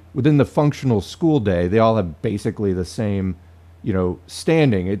basically, within the functional school day, they all have basically the same, you know,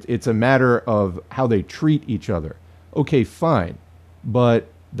 standing. It's a matter of how they treat each other. Okay, fine. But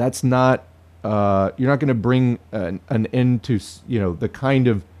that's not, you're not going to bring an end to, you know, the kind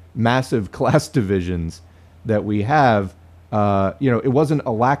of massive class divisions that we have. You know, it wasn't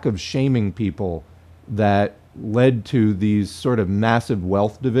a lack of shaming people that led to these sort of massive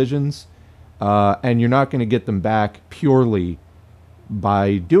wealth divisions. And you're not going to get them back purely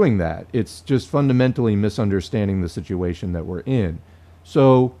by doing that. It's just fundamentally misunderstanding the situation that we're in.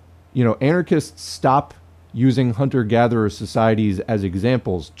 So, you know, anarchists, stop using hunter-gatherer societies as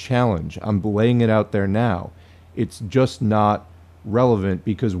examples. Challenge. I'm laying it out there now. It's just not relevant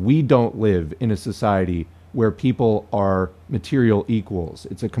because we don't live in a society where people are material equals.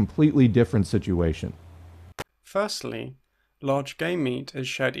 It's a completely different situation. Firstly, large game meat is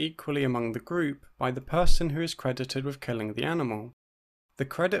shared equally among the group by the person who is credited with killing the animal. The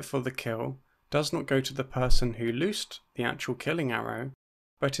credit for the kill does not go to the person who loosed the actual killing arrow,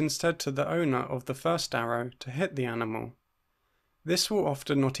 but instead to the owner of the first arrow to hit the animal. This will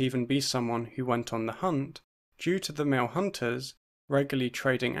often not even be someone who went on the hunt, due to the male hunters regularly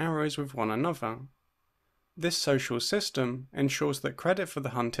trading arrows with one another. This social system ensures that credit for the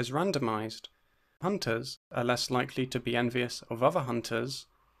hunt is randomized. Hunters are less likely to be envious of other hunters.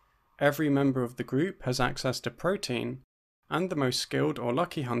 Every member of the group has access to protein, and the most skilled or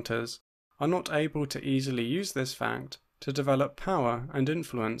lucky hunters are not able to easily use this fact to develop power and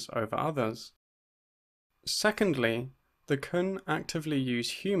influence over others. Secondly, the Kun actively use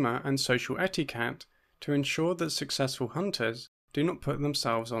humor and social etiquette to ensure that successful hunters do not put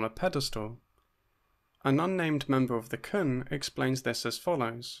themselves on a pedestal. An unnamed member of the Kun explains this as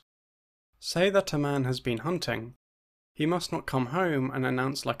follows. Say that a man has been hunting. He must not come home and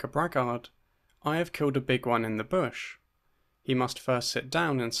announce like a braggart, "I have killed a big one in the bush." He must first sit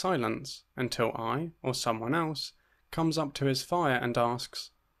down in silence until I, or someone else, comes up to his fire and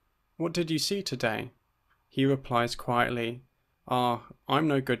asks, "What did you see today?" He replies quietly, "Ah, I'm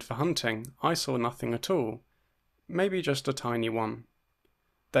no good for hunting, I saw nothing at all. Maybe just a tiny one."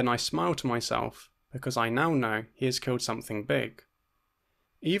 Then I smile to myself, because I now know he has killed something big.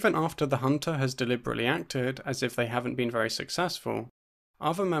 Even after the hunter has deliberately acted as if they haven't been very successful,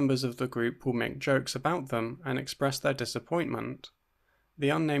 other members of the group will make jokes about them and express their disappointment. The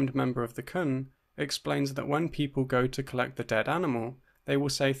unnamed member of the Kun explains that when people go to collect the dead animal, they will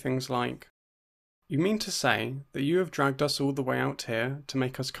say things like, "You mean to say that you have dragged us all the way out here to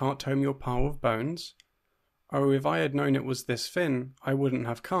make us cart home your pile of bones? Oh, if I had known it was this thin, I wouldn't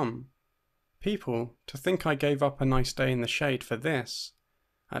have come. People, to think I gave up a nice day in the shade for this.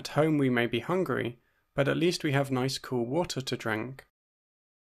 At home we may be hungry, but at least we have nice cool water to drink."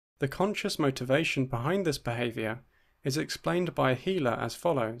 The conscious motivation behind this behavior is explained by a healer as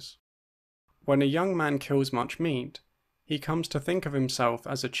follows. When a young man kills much meat, he comes to think of himself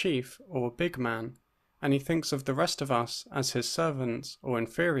as a chief or big man, and he thinks of the rest of us as his servants or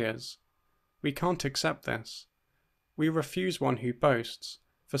inferiors. We can't accept this. We refuse one who boasts,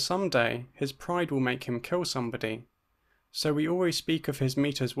 for someday his pride will make him kill somebody. So we always speak of his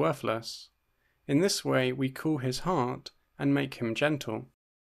meat as worthless. In this way we cool his heart and make him gentle.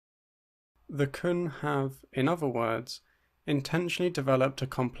 The Kun have, in other words, intentionally developed a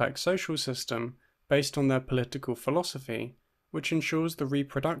complex social system based on their political philosophy, which ensures the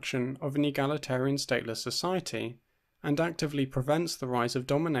reproduction of an egalitarian stateless society, and actively prevents the rise of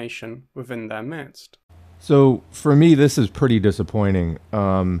domination within their midst. So for me, this is pretty disappointing.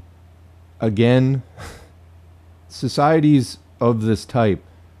 Again, societies of this type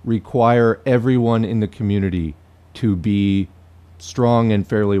require everyone in the community to be strong and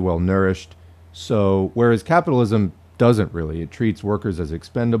fairly well nourished. So, whereas capitalism doesn't really, it treats workers as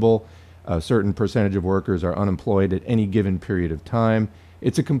expendable. A certain percentage of workers are unemployed at any given period of time.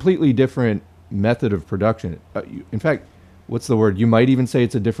 It's a completely different method of production. In fact, what's the word? You might even say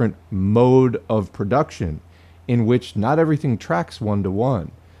it's a different mode of production in which not everything tracks one to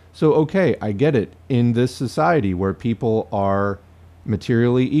one. So, okay, I get it. In this society where people are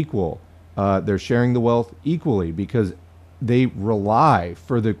materially equal, they're sharing the wealth equally because they rely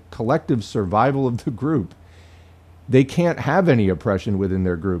for the collective survival of the group. They can't have any oppression within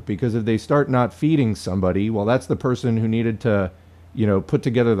their group because if they start not feeding somebody, well, that's the person who needed to, put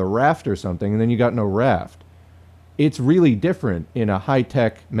together the raft or something, and then you got no raft. It's really different in a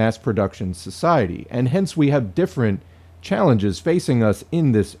high-tech mass production society, and hence we have different challenges facing us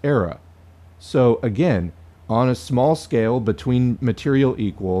in this era. So again, on a small scale between material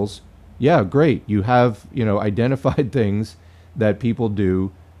equals, yeah, great. You have, identified things that people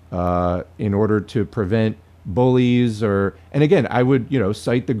do in order to prevent bullies and again, I would,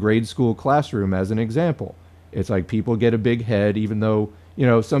 cite the grade school classroom as an example. It's like people get a big head, even though,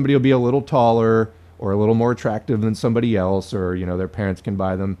 somebody will be a little taller or a little more attractive than somebody else, or, their parents can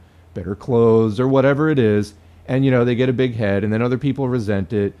buy them better clothes or whatever it is. And, they get a big head and then other people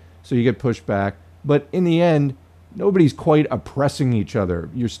resent it. So you get pushed back. But in the end, nobody's quite oppressing each other.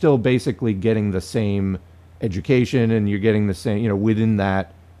 You're still basically getting the same education and you're getting the same, within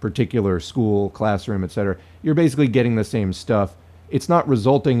that particular school, classroom, etc. You're basically getting the same stuff. It's not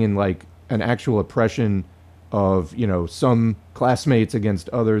resulting in like an actual oppression of, some classmates against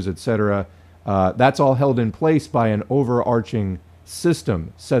others, etc. That's all held in place by an overarching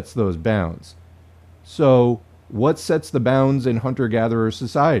system sets those bounds. So what sets the bounds in hunter-gatherer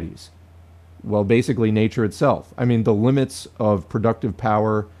societies? Well, basically nature itself. I mean, the limits of productive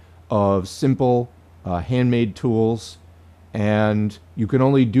power of simple handmade tools, and you can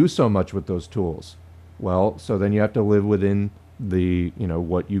only do so much with those tools. Well, so then you have to live within the,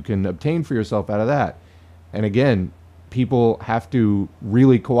 what you can obtain for yourself out of that. And again, people have to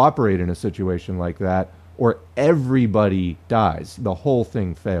really cooperate in a situation like that, or everybody dies. The whole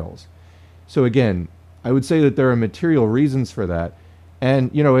thing fails. So again, I would say that there are material reasons for that.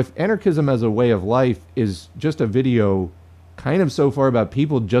 And, if anarchism as a way of life is just a video kind of so far about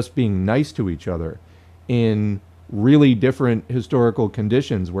people just being nice to each other in really different historical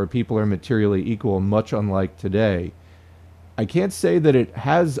conditions where people are materially equal, much unlike today, I can't say that it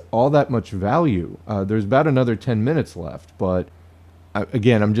has all that much value. There's about another 10 minutes left, but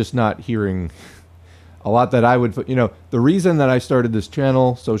again, I'm just not hearing a lot that I would, the reason that I started this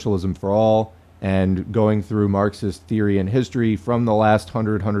channel, Socialism for All, and going through Marxist theory and history from the last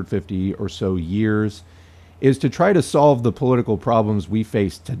 100, 150 or so years is to try to solve the political problems we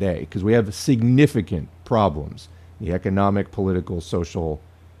face today, because we have significant problems, the economic, political, social,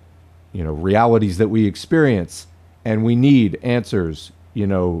 realities that we experience, and we need answers,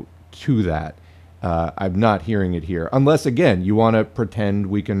 to that. I'm not hearing it here, unless, again, you want to pretend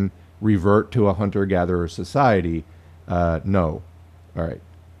we can revert to a hunter-gatherer society. No. All right.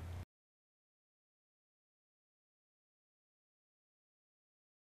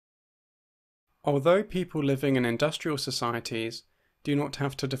 Although people living in industrial societies do not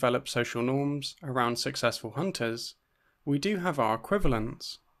have to develop social norms around successful hunters, we do have our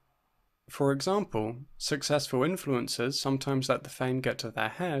equivalents. For example, successful influencers sometimes let the fame get to their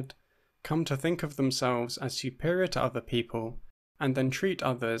head, come to think of themselves as superior to other people, and then treat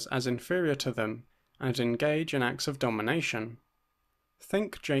others as inferior to them, and engage in acts of domination.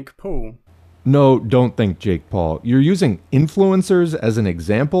 Think Jake Paul. No, don't think Jake Paul. You're using influencers as an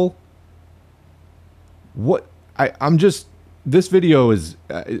example? What? I'm just... This video is...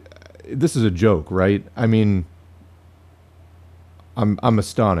 this is a joke, right? I mean... I'm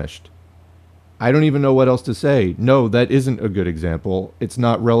astonished. I don't even know what else to say. No, that isn't a good example. It's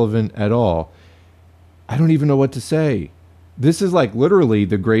not relevant at all. I don't even know what to say. This is like literally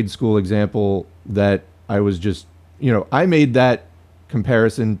the grade school example that I was just... I made that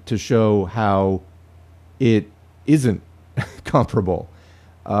comparison to show how it isn't comparable.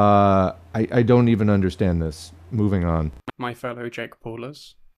 I don't even understand this. Moving on. My fellow Jake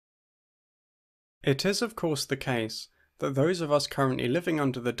Paulers. It is of course the case that those of us currently living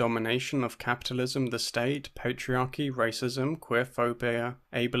under the domination of capitalism, the state, patriarchy, racism, queerphobia,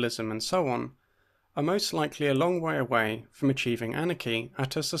 ableism and so on, are most likely a long way away from achieving anarchy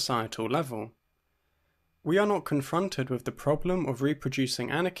at a societal level. We are not confronted with the problem of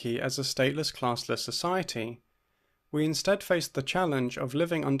reproducing anarchy as a stateless, classless society. We instead face the challenge of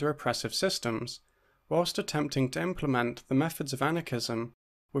living under oppressive systems, whilst attempting to implement the methods of anarchism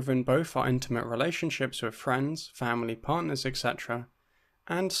within both our intimate relationships with friends, family, partners, etc.,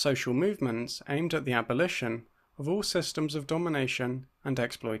 and social movements aimed at the abolition of all systems of domination and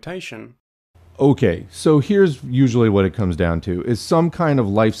exploitation. Okay, so here's usually what it comes down to is some kind of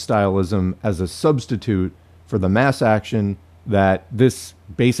lifestyleism as a substitute for the mass action that this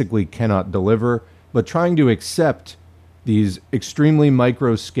basically cannot deliver, but trying to accept these extremely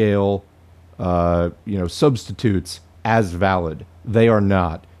micro scale substitutes as valid. They are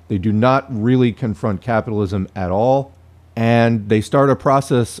not. They do not really confront capitalism at all, and they start a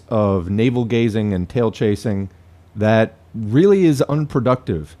process of navel gazing and tail chasing that really is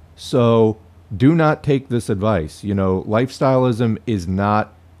unproductive. So do not take this advice. Lifestyleism is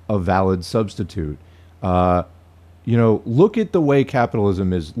not a valid substitute. Look at the way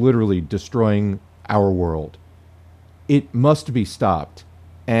capitalism is literally destroying our world. It must be stopped.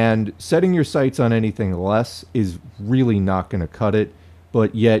 And setting your sights on anything less is really not going to cut it.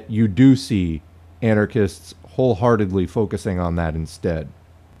 But yet you do see anarchists wholeheartedly focusing on that instead.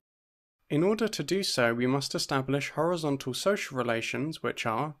 In order to do so, we must establish horizontal social relations which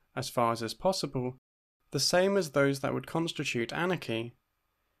are, as far as is possible, the same as those that would constitute anarchy.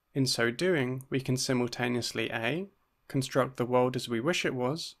 In so doing, we can simultaneously A. construct the world as we wish it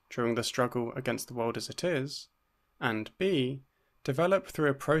was during the struggle against the world as it is, and B. develop through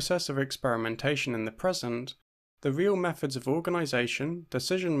a process of experimentation in the present the real methods of organization,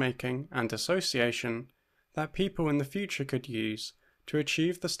 decision-making, and association that people in the future could use to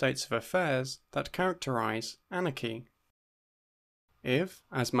achieve the states of affairs that characterize anarchy. If,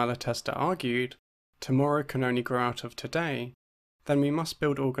 as Malatesta argued, tomorrow can only grow out of today, then we must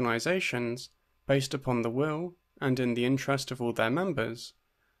build organizations based upon the will and in the interest of all their members,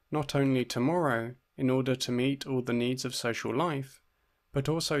 not only tomorrow in order to meet all the needs of social life, but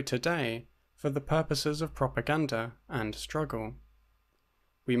also today for the purposes of propaganda and struggle.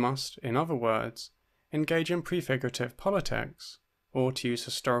 We must, in other words, engage in prefigurative politics, or to use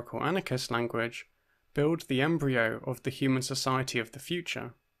historical anarchist language, build the embryo of the human society of the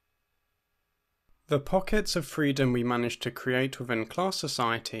future. The pockets of freedom we manage to create within class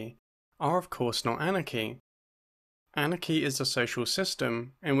society are of course not anarchy. Anarchy is a social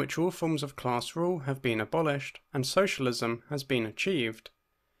system in which all forms of class rule have been abolished and socialism has been achieved.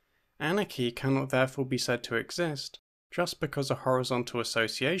 Anarchy cannot therefore be said to exist just because a horizontal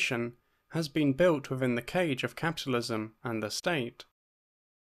association has been built within the cage of capitalism and the state.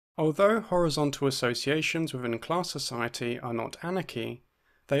 Although horizontal associations within class society are not anarchy,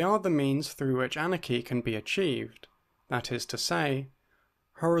 they are the means through which anarchy can be achieved. That is to say,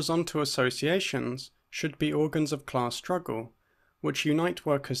 horizontal associations should be organs of class struggle, which unite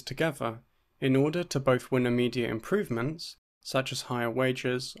workers together in order to both win immediate improvements, such as higher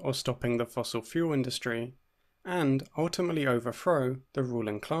wages or stopping the fossil fuel industry, and ultimately overthrow the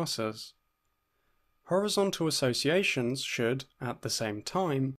ruling classes. Horizontal associations should, at the same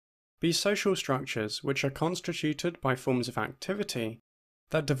time, be social structures which are constituted by forms of activity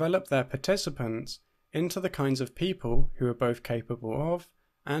that develop their participants into the kinds of people who are both capable of,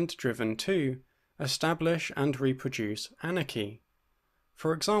 and driven to, establish and reproduce anarchy.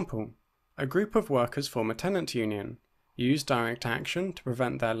 For example, a group of workers form a tenant union, use direct action to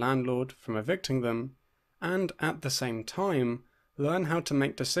prevent their landlord from evicting them, and at the same time learn how to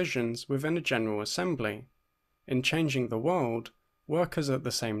make decisions within a general assembly. In changing the world, workers at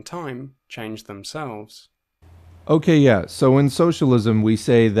the same time change themselves. Okay, yeah, so in socialism we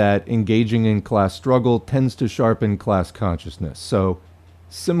say that engaging in class struggle tends to sharpen class consciousness. So,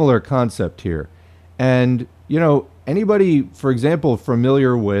 similar concept here. And, anybody, for example,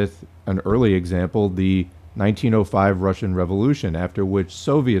 familiar with an early example, the 1905 Russian Revolution, after which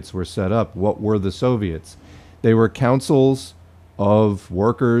Soviets were set up. What were the Soviets? They were councils of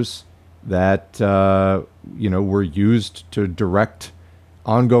workers that, were used to direct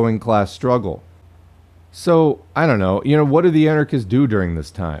ongoing class struggle. So, I don't know, what do the anarchists do during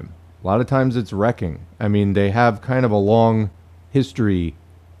this time? A lot of times it's wrecking. I mean, they have kind of a long history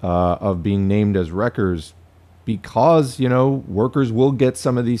of being named as wreckers because, workers will get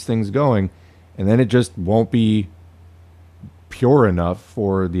some of these things going, and then it just won't be pure enough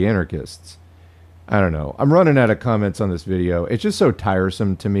for the anarchists. I don't know. I'm running out of comments on this video. It's just so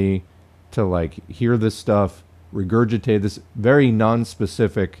tiresome to me to hear this stuff, regurgitate this very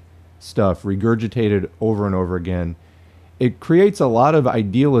non-specific stuff, regurgitated over and over again. It creates a lot of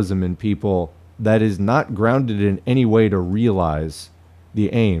idealism in people that is not grounded in any way to realize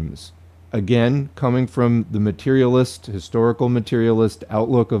the aims. Again, coming from the materialist, historical materialist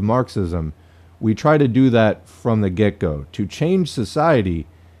outlook of Marxism, we try to do that from the get-go, to change society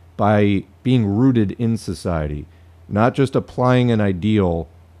by being rooted in society, not just applying an ideal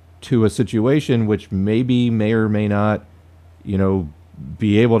to a situation which maybe may or may not,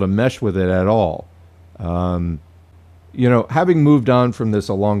 be able to mesh with it at all. Having moved on from this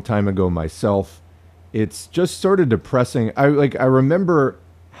a long time ago myself, it's just sort of depressing. I remember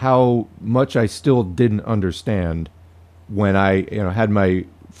how much I still didn't understand when I had my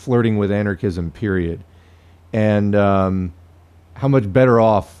flirting with anarchism period, and how much better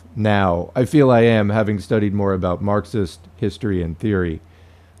off now I feel I am having studied more about Marxist history and theory.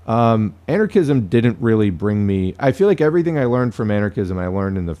 Anarchism didn't really bring me. I feel like everything I learned from anarchism I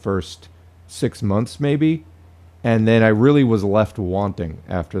learned in the first 6 months maybe, and then I really was left wanting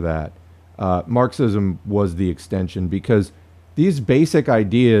after that. Marxism was the extension because these basic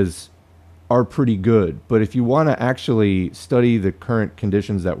ideas are pretty good, but if you want to actually study the current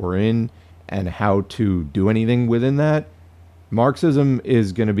conditions that we're in and how to do anything within that, Marxism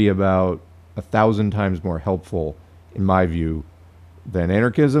is going to be about 1,000 times more helpful, in my view, than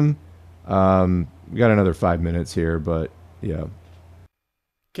anarchism. We got another 5 minutes here, but yeah.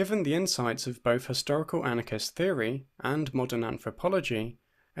 Given the insights of both historical anarchist theory and modern anthropology,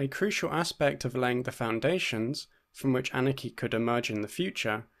 a crucial aspect of laying the foundations from which anarchy could emerge in the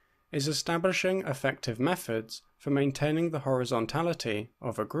future is establishing effective methods for maintaining the horizontality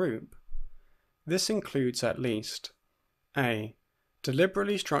of a group. This includes at least a.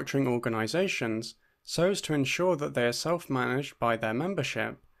 Deliberately structuring organizations so as to ensure that they are self-managed by their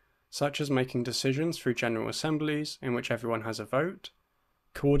membership, such as making decisions through general assemblies in which everyone has a vote,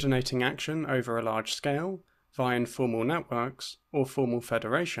 coordinating action over a large scale via informal networks or formal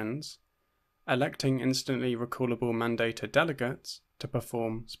federations, electing instantly recallable mandated delegates to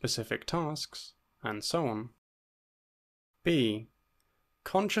perform specific tasks, and so on. B.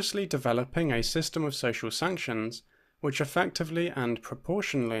 Consciously developing a system of social sanctions which effectively and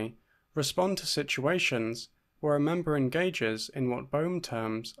proportionally respond to situations where a member engages in what Bohm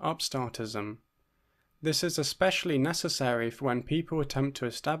terms upstartism. This is especially necessary for when people attempt to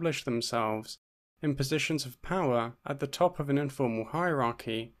establish themselves in positions of power at the top of an informal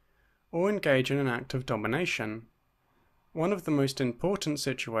hierarchy or engage in an act of domination. One of the most important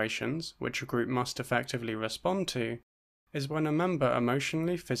situations which a group must effectively respond to is when a member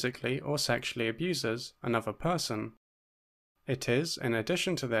emotionally, physically, or sexually abuses another person. It is, in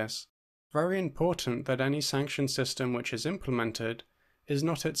addition to this, very important that any sanction system which is implemented is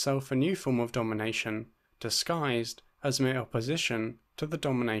not itself a new form of domination, disguised as mere opposition to the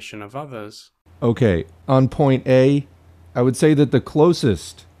domination of others. Okay, on point A, I would say that the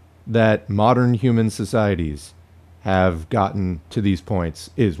closest that modern human societies have gotten to these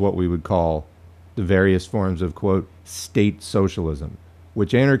points is what we would call the various forms of, quote, state socialism,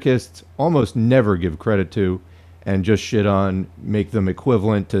 which anarchists almost never give credit to and just shit on, make them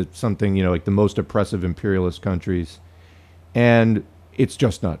equivalent to something, like the most oppressive imperialist countries. And it's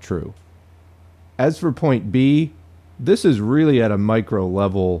just not true. As for point B, this is really at a micro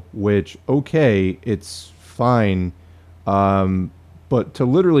level, which, okay, it's fine, but to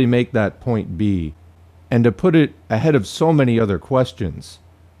literally make that point B and to put it ahead of so many other questions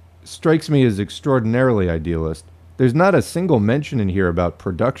strikes me as extraordinarily idealist. There's not a single mention in here about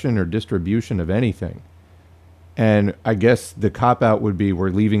production or distribution of anything. And I guess the cop-out would be we're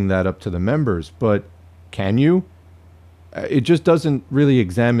leaving that up to the members, but can you? It just doesn't really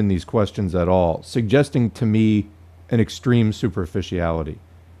examine these questions at all, suggesting to me an extreme superficiality.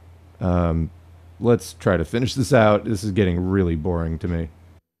 Let's try to finish this out. This is getting really boring to me.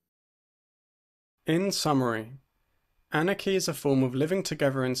 In summary, anarchy is a form of living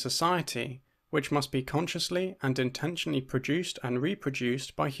together in society which must be consciously and intentionally produced and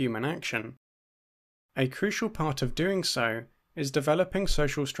reproduced by human action. A crucial part of doing so is developing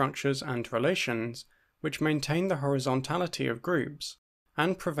social structures and relations which maintain the horizontality of groups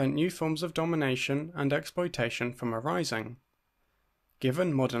and prevent new forms of domination and exploitation from arising.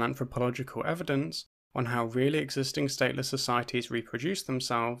 Given modern anthropological evidence on how really existing stateless societies reproduce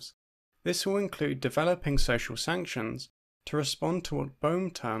themselves, this will include developing social sanctions to respond to what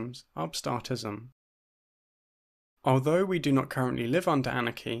Bohm terms upstartism. Although we do not currently live under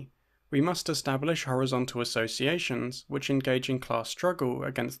anarchy, we must establish horizontal associations which engage in class struggle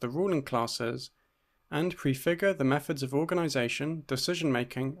against the ruling classes and prefigure the methods of organization,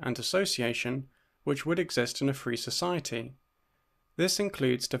 decision-making, and association which would exist in a free society. This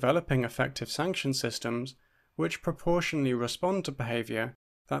includes developing effective sanction systems which proportionally respond to behavior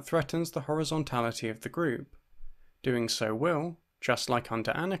that threatens the horizontality of the group. Doing so will, just like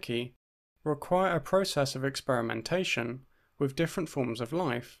under anarchy, require a process of experimentation with different forms of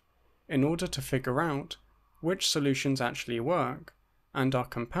life in order to figure out which solutions actually work and are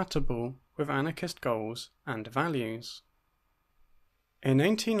compatible with anarchist goals and values. In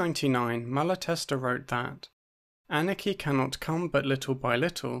 1899, Malatesta wrote that anarchy cannot come but little by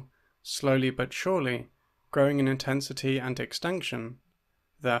little, slowly but surely, growing in intensity and extension.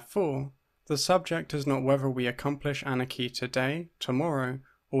 Therefore, the subject is not whether we accomplish anarchy today, tomorrow,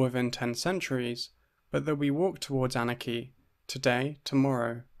 or within 10 centuries, but that we walk towards anarchy today,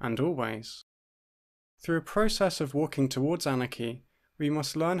 tomorrow, and always. Through a process of walking towards anarchy, we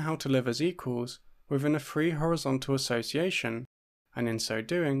must learn how to live as equals within a free horizontal association, and in so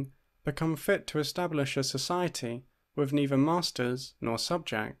doing, become fit to establish a society with neither masters nor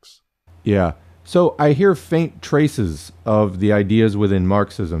subjects. Yeah. So I hear faint traces of the ideas within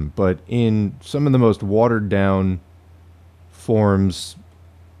Marxism, but in some of the most watered down forms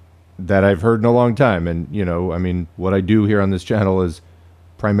that I've heard in a long time. And, you know, I mean, what I do here on this channel is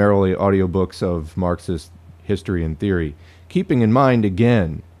primarily audiobooks of Marxist history and theory, keeping in mind,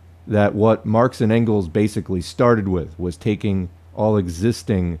 again, that what Marx and Engels basically started with was taking all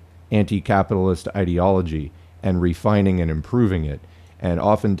existing anti-capitalist ideology and refining and improving it, and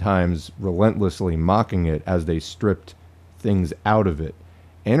oftentimes relentlessly mocking it as they stripped things out of it.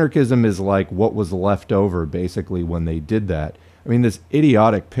 Anarchism is like what was left over, basically, when they did that. I mean, this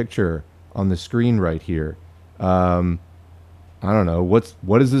idiotic picture on the screen right here, I don't know,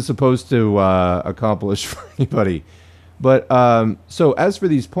 what is this supposed to accomplish for anybody? But so as for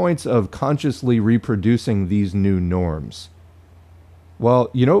these points of consciously reproducing these new norms,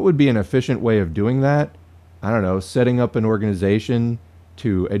 well, you know what would be an efficient way of doing that? I don't know, setting up an organization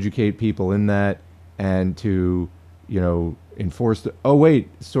to educate people in that and to, you know, enforce the, oh wait,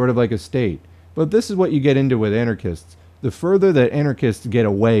 sort of like a state. But this is what you get into with anarchists. The further that anarchists get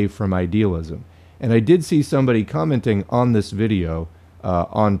away from idealism. And I did see somebody commenting on this video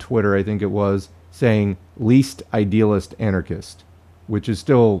on Twitter, I think it was, saying least idealist anarchist, which is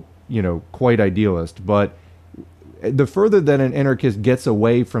still, you know, quite idealist. But the further that an anarchist gets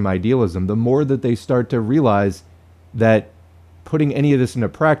away from idealism, the more that they start to realize that putting any of this into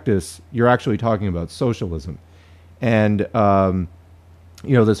practice, you're actually talking about socialism. And,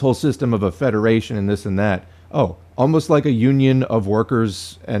 you know, this whole system of a federation and this and that, oh, almost like a union of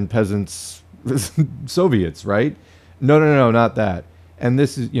workers and peasants, Soviets, right? No, not that. And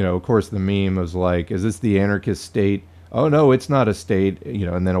this is, you know, of course, the meme was like, is this the anarchist state? Oh, no, it's not a state, you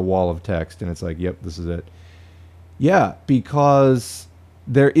know, and then a wall of text. And it's like, yep, this is it. Yeah, because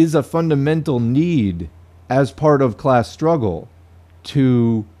there is a fundamental need as part of class struggle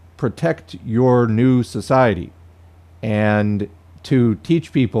to protect your new society and to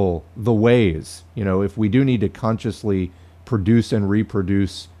teach people the ways. You know, if we do need to consciously produce and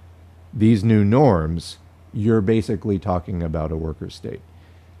reproduce these new norms, you're basically talking about a worker state.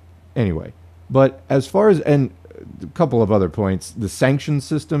 Anyway, but as far as, and a couple of other points, the sanction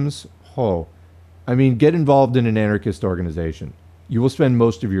systems, oh, I mean, get involved in an anarchist organization. You will spend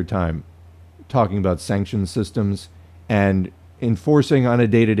most of your time talking about sanction systems and enforcing on a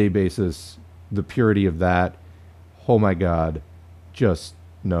day-to-day basis the purity of that. Oh my God, just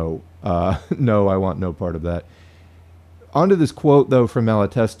no. No, I want no part of that. Onto this quote, though, from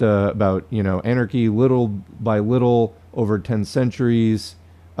Malatesta about, you know, anarchy little by little over 10 centuries.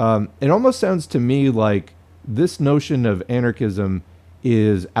 It almost sounds to me like this notion of anarchism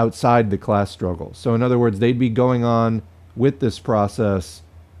is outside the class struggle. So in other words, they'd be going on with this process,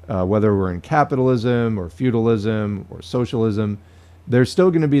 whether we're in capitalism or feudalism or socialism, they're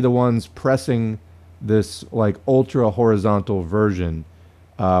still going to be the ones pressing this like ultra horizontal version,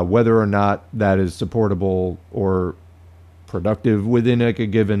 whether or not that is supportable or productive within like a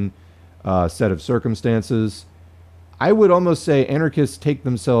given set of circumstances. I would almost say anarchists take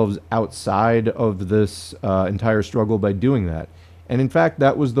themselves outside of this entire struggle by doing that. And in fact,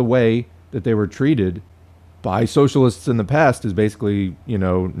 that was the way that they were treated by socialists in the past, is basically, you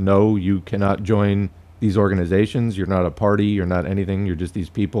know, no, you cannot join these organizations. You're not a party. You're not anything. You're just these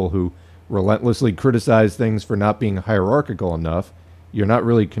people who relentlessly criticize things for not being hierarchical enough. You're not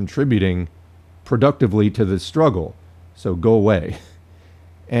really contributing productively to this struggle. So go away.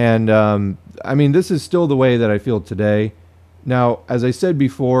 And I mean, this is still the way that I feel today. Now, as I said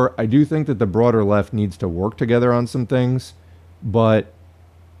before, I do think that the broader left needs to work together on some things. But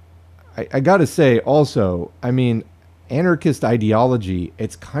I got to say also, I mean, anarchist ideology,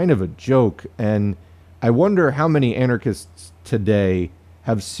 it's kind of a joke. And I wonder how many anarchists today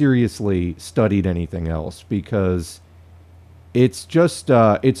have seriously studied anything else, because it's just,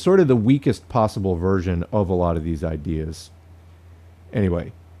 it's sort of the weakest possible version of a lot of these ideas.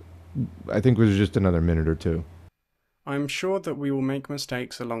 Anyway, I think it was just another minute or two. I'm sure that we will make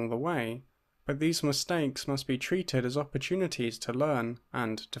mistakes along the way, but these mistakes must be treated as opportunities to learn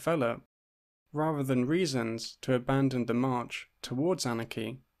and develop. rather than reasons to abandon the march towards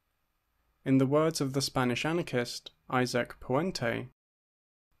anarchy. In the words of the Spanish anarchist Isaac Puente,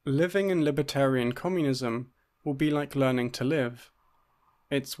 living in libertarian communism will be like learning to live.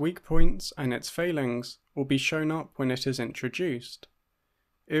 Its weak points and its failings will be shown up when it is introduced.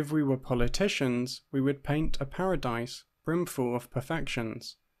 If we were politicians, we would paint a paradise brimful of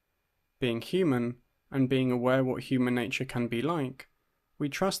perfections. Being human, and being aware what human nature can be like, we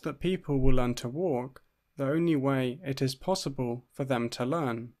trust that people will learn to walk the only way it is possible for them to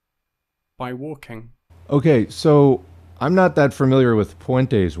learn, by walking. Okay, so I'm not that familiar with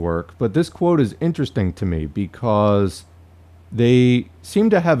Puente's work, but this quote is interesting to me because they seem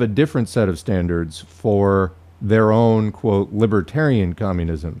to have a different set of standards for their own, quote, libertarian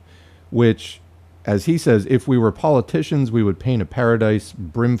communism, which, as he says, if we were politicians, we would paint a paradise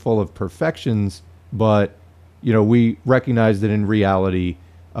brimful of perfections, but, you know, we recognize that in reality,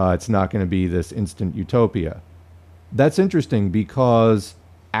 it's not going to be this instant utopia. That's interesting because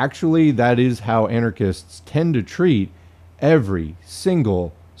actually that is how anarchists tend to treat every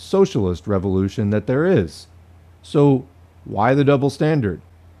single socialist revolution that there is. So why the double standard?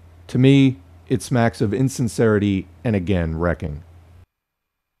 To me, it smacks of insincerity and, again, wrecking.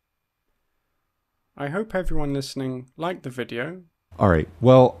 I hope everyone listening liked the video. Alright,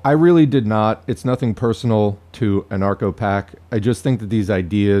 well, I really did not. It's nothing personal to Anarchopac. I just think that these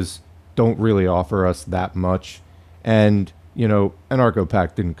ideas don't really offer us that much. And, you know,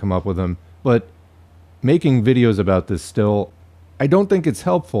 Anarchopac didn't come up with them. But making videos about this still, I don't think it's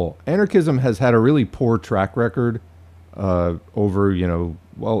helpful. Anarchism has had a really poor track record over, you know,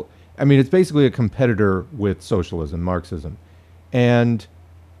 well, I mean, it's basically a competitor with socialism, Marxism. And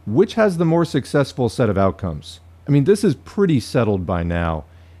which has the more successful set of outcomes? I mean, this is pretty settled by now.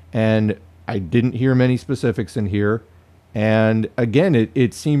 And I didn't hear many specifics in here. And again,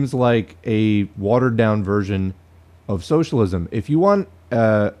 it seems like a watered down version of socialism. If you want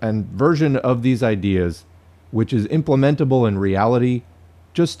a version of these ideas which is implementable in reality,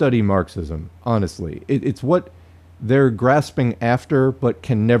 just study Marxism, honestly. It's what they're grasping after but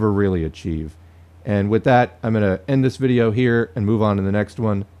can never really achieve. And with that, I'm going to end this video here and move on to the next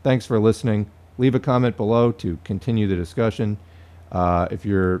one. Thanks for listening. Leave a comment below to continue the discussion. If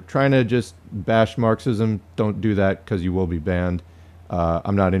you're trying to just bash Marxism, don't do that because you will be banned.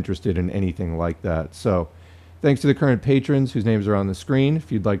 I'm not interested in anything like that. So thanks to the current patrons whose names are on the screen.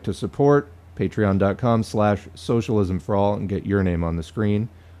 If you'd like to support, patreon.com/socialismforall and get your name on the screen.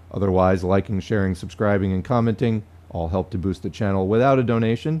 Otherwise, liking, sharing, subscribing, and commenting all help to boost the channel without a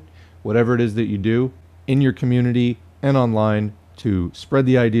donation. Whatever it is that you do in your community and online to spread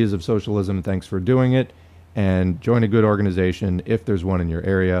the ideas of socialism, thanks for doing it. And join a good organization if there's one in your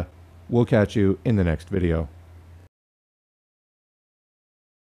area. We'll catch you in the next video.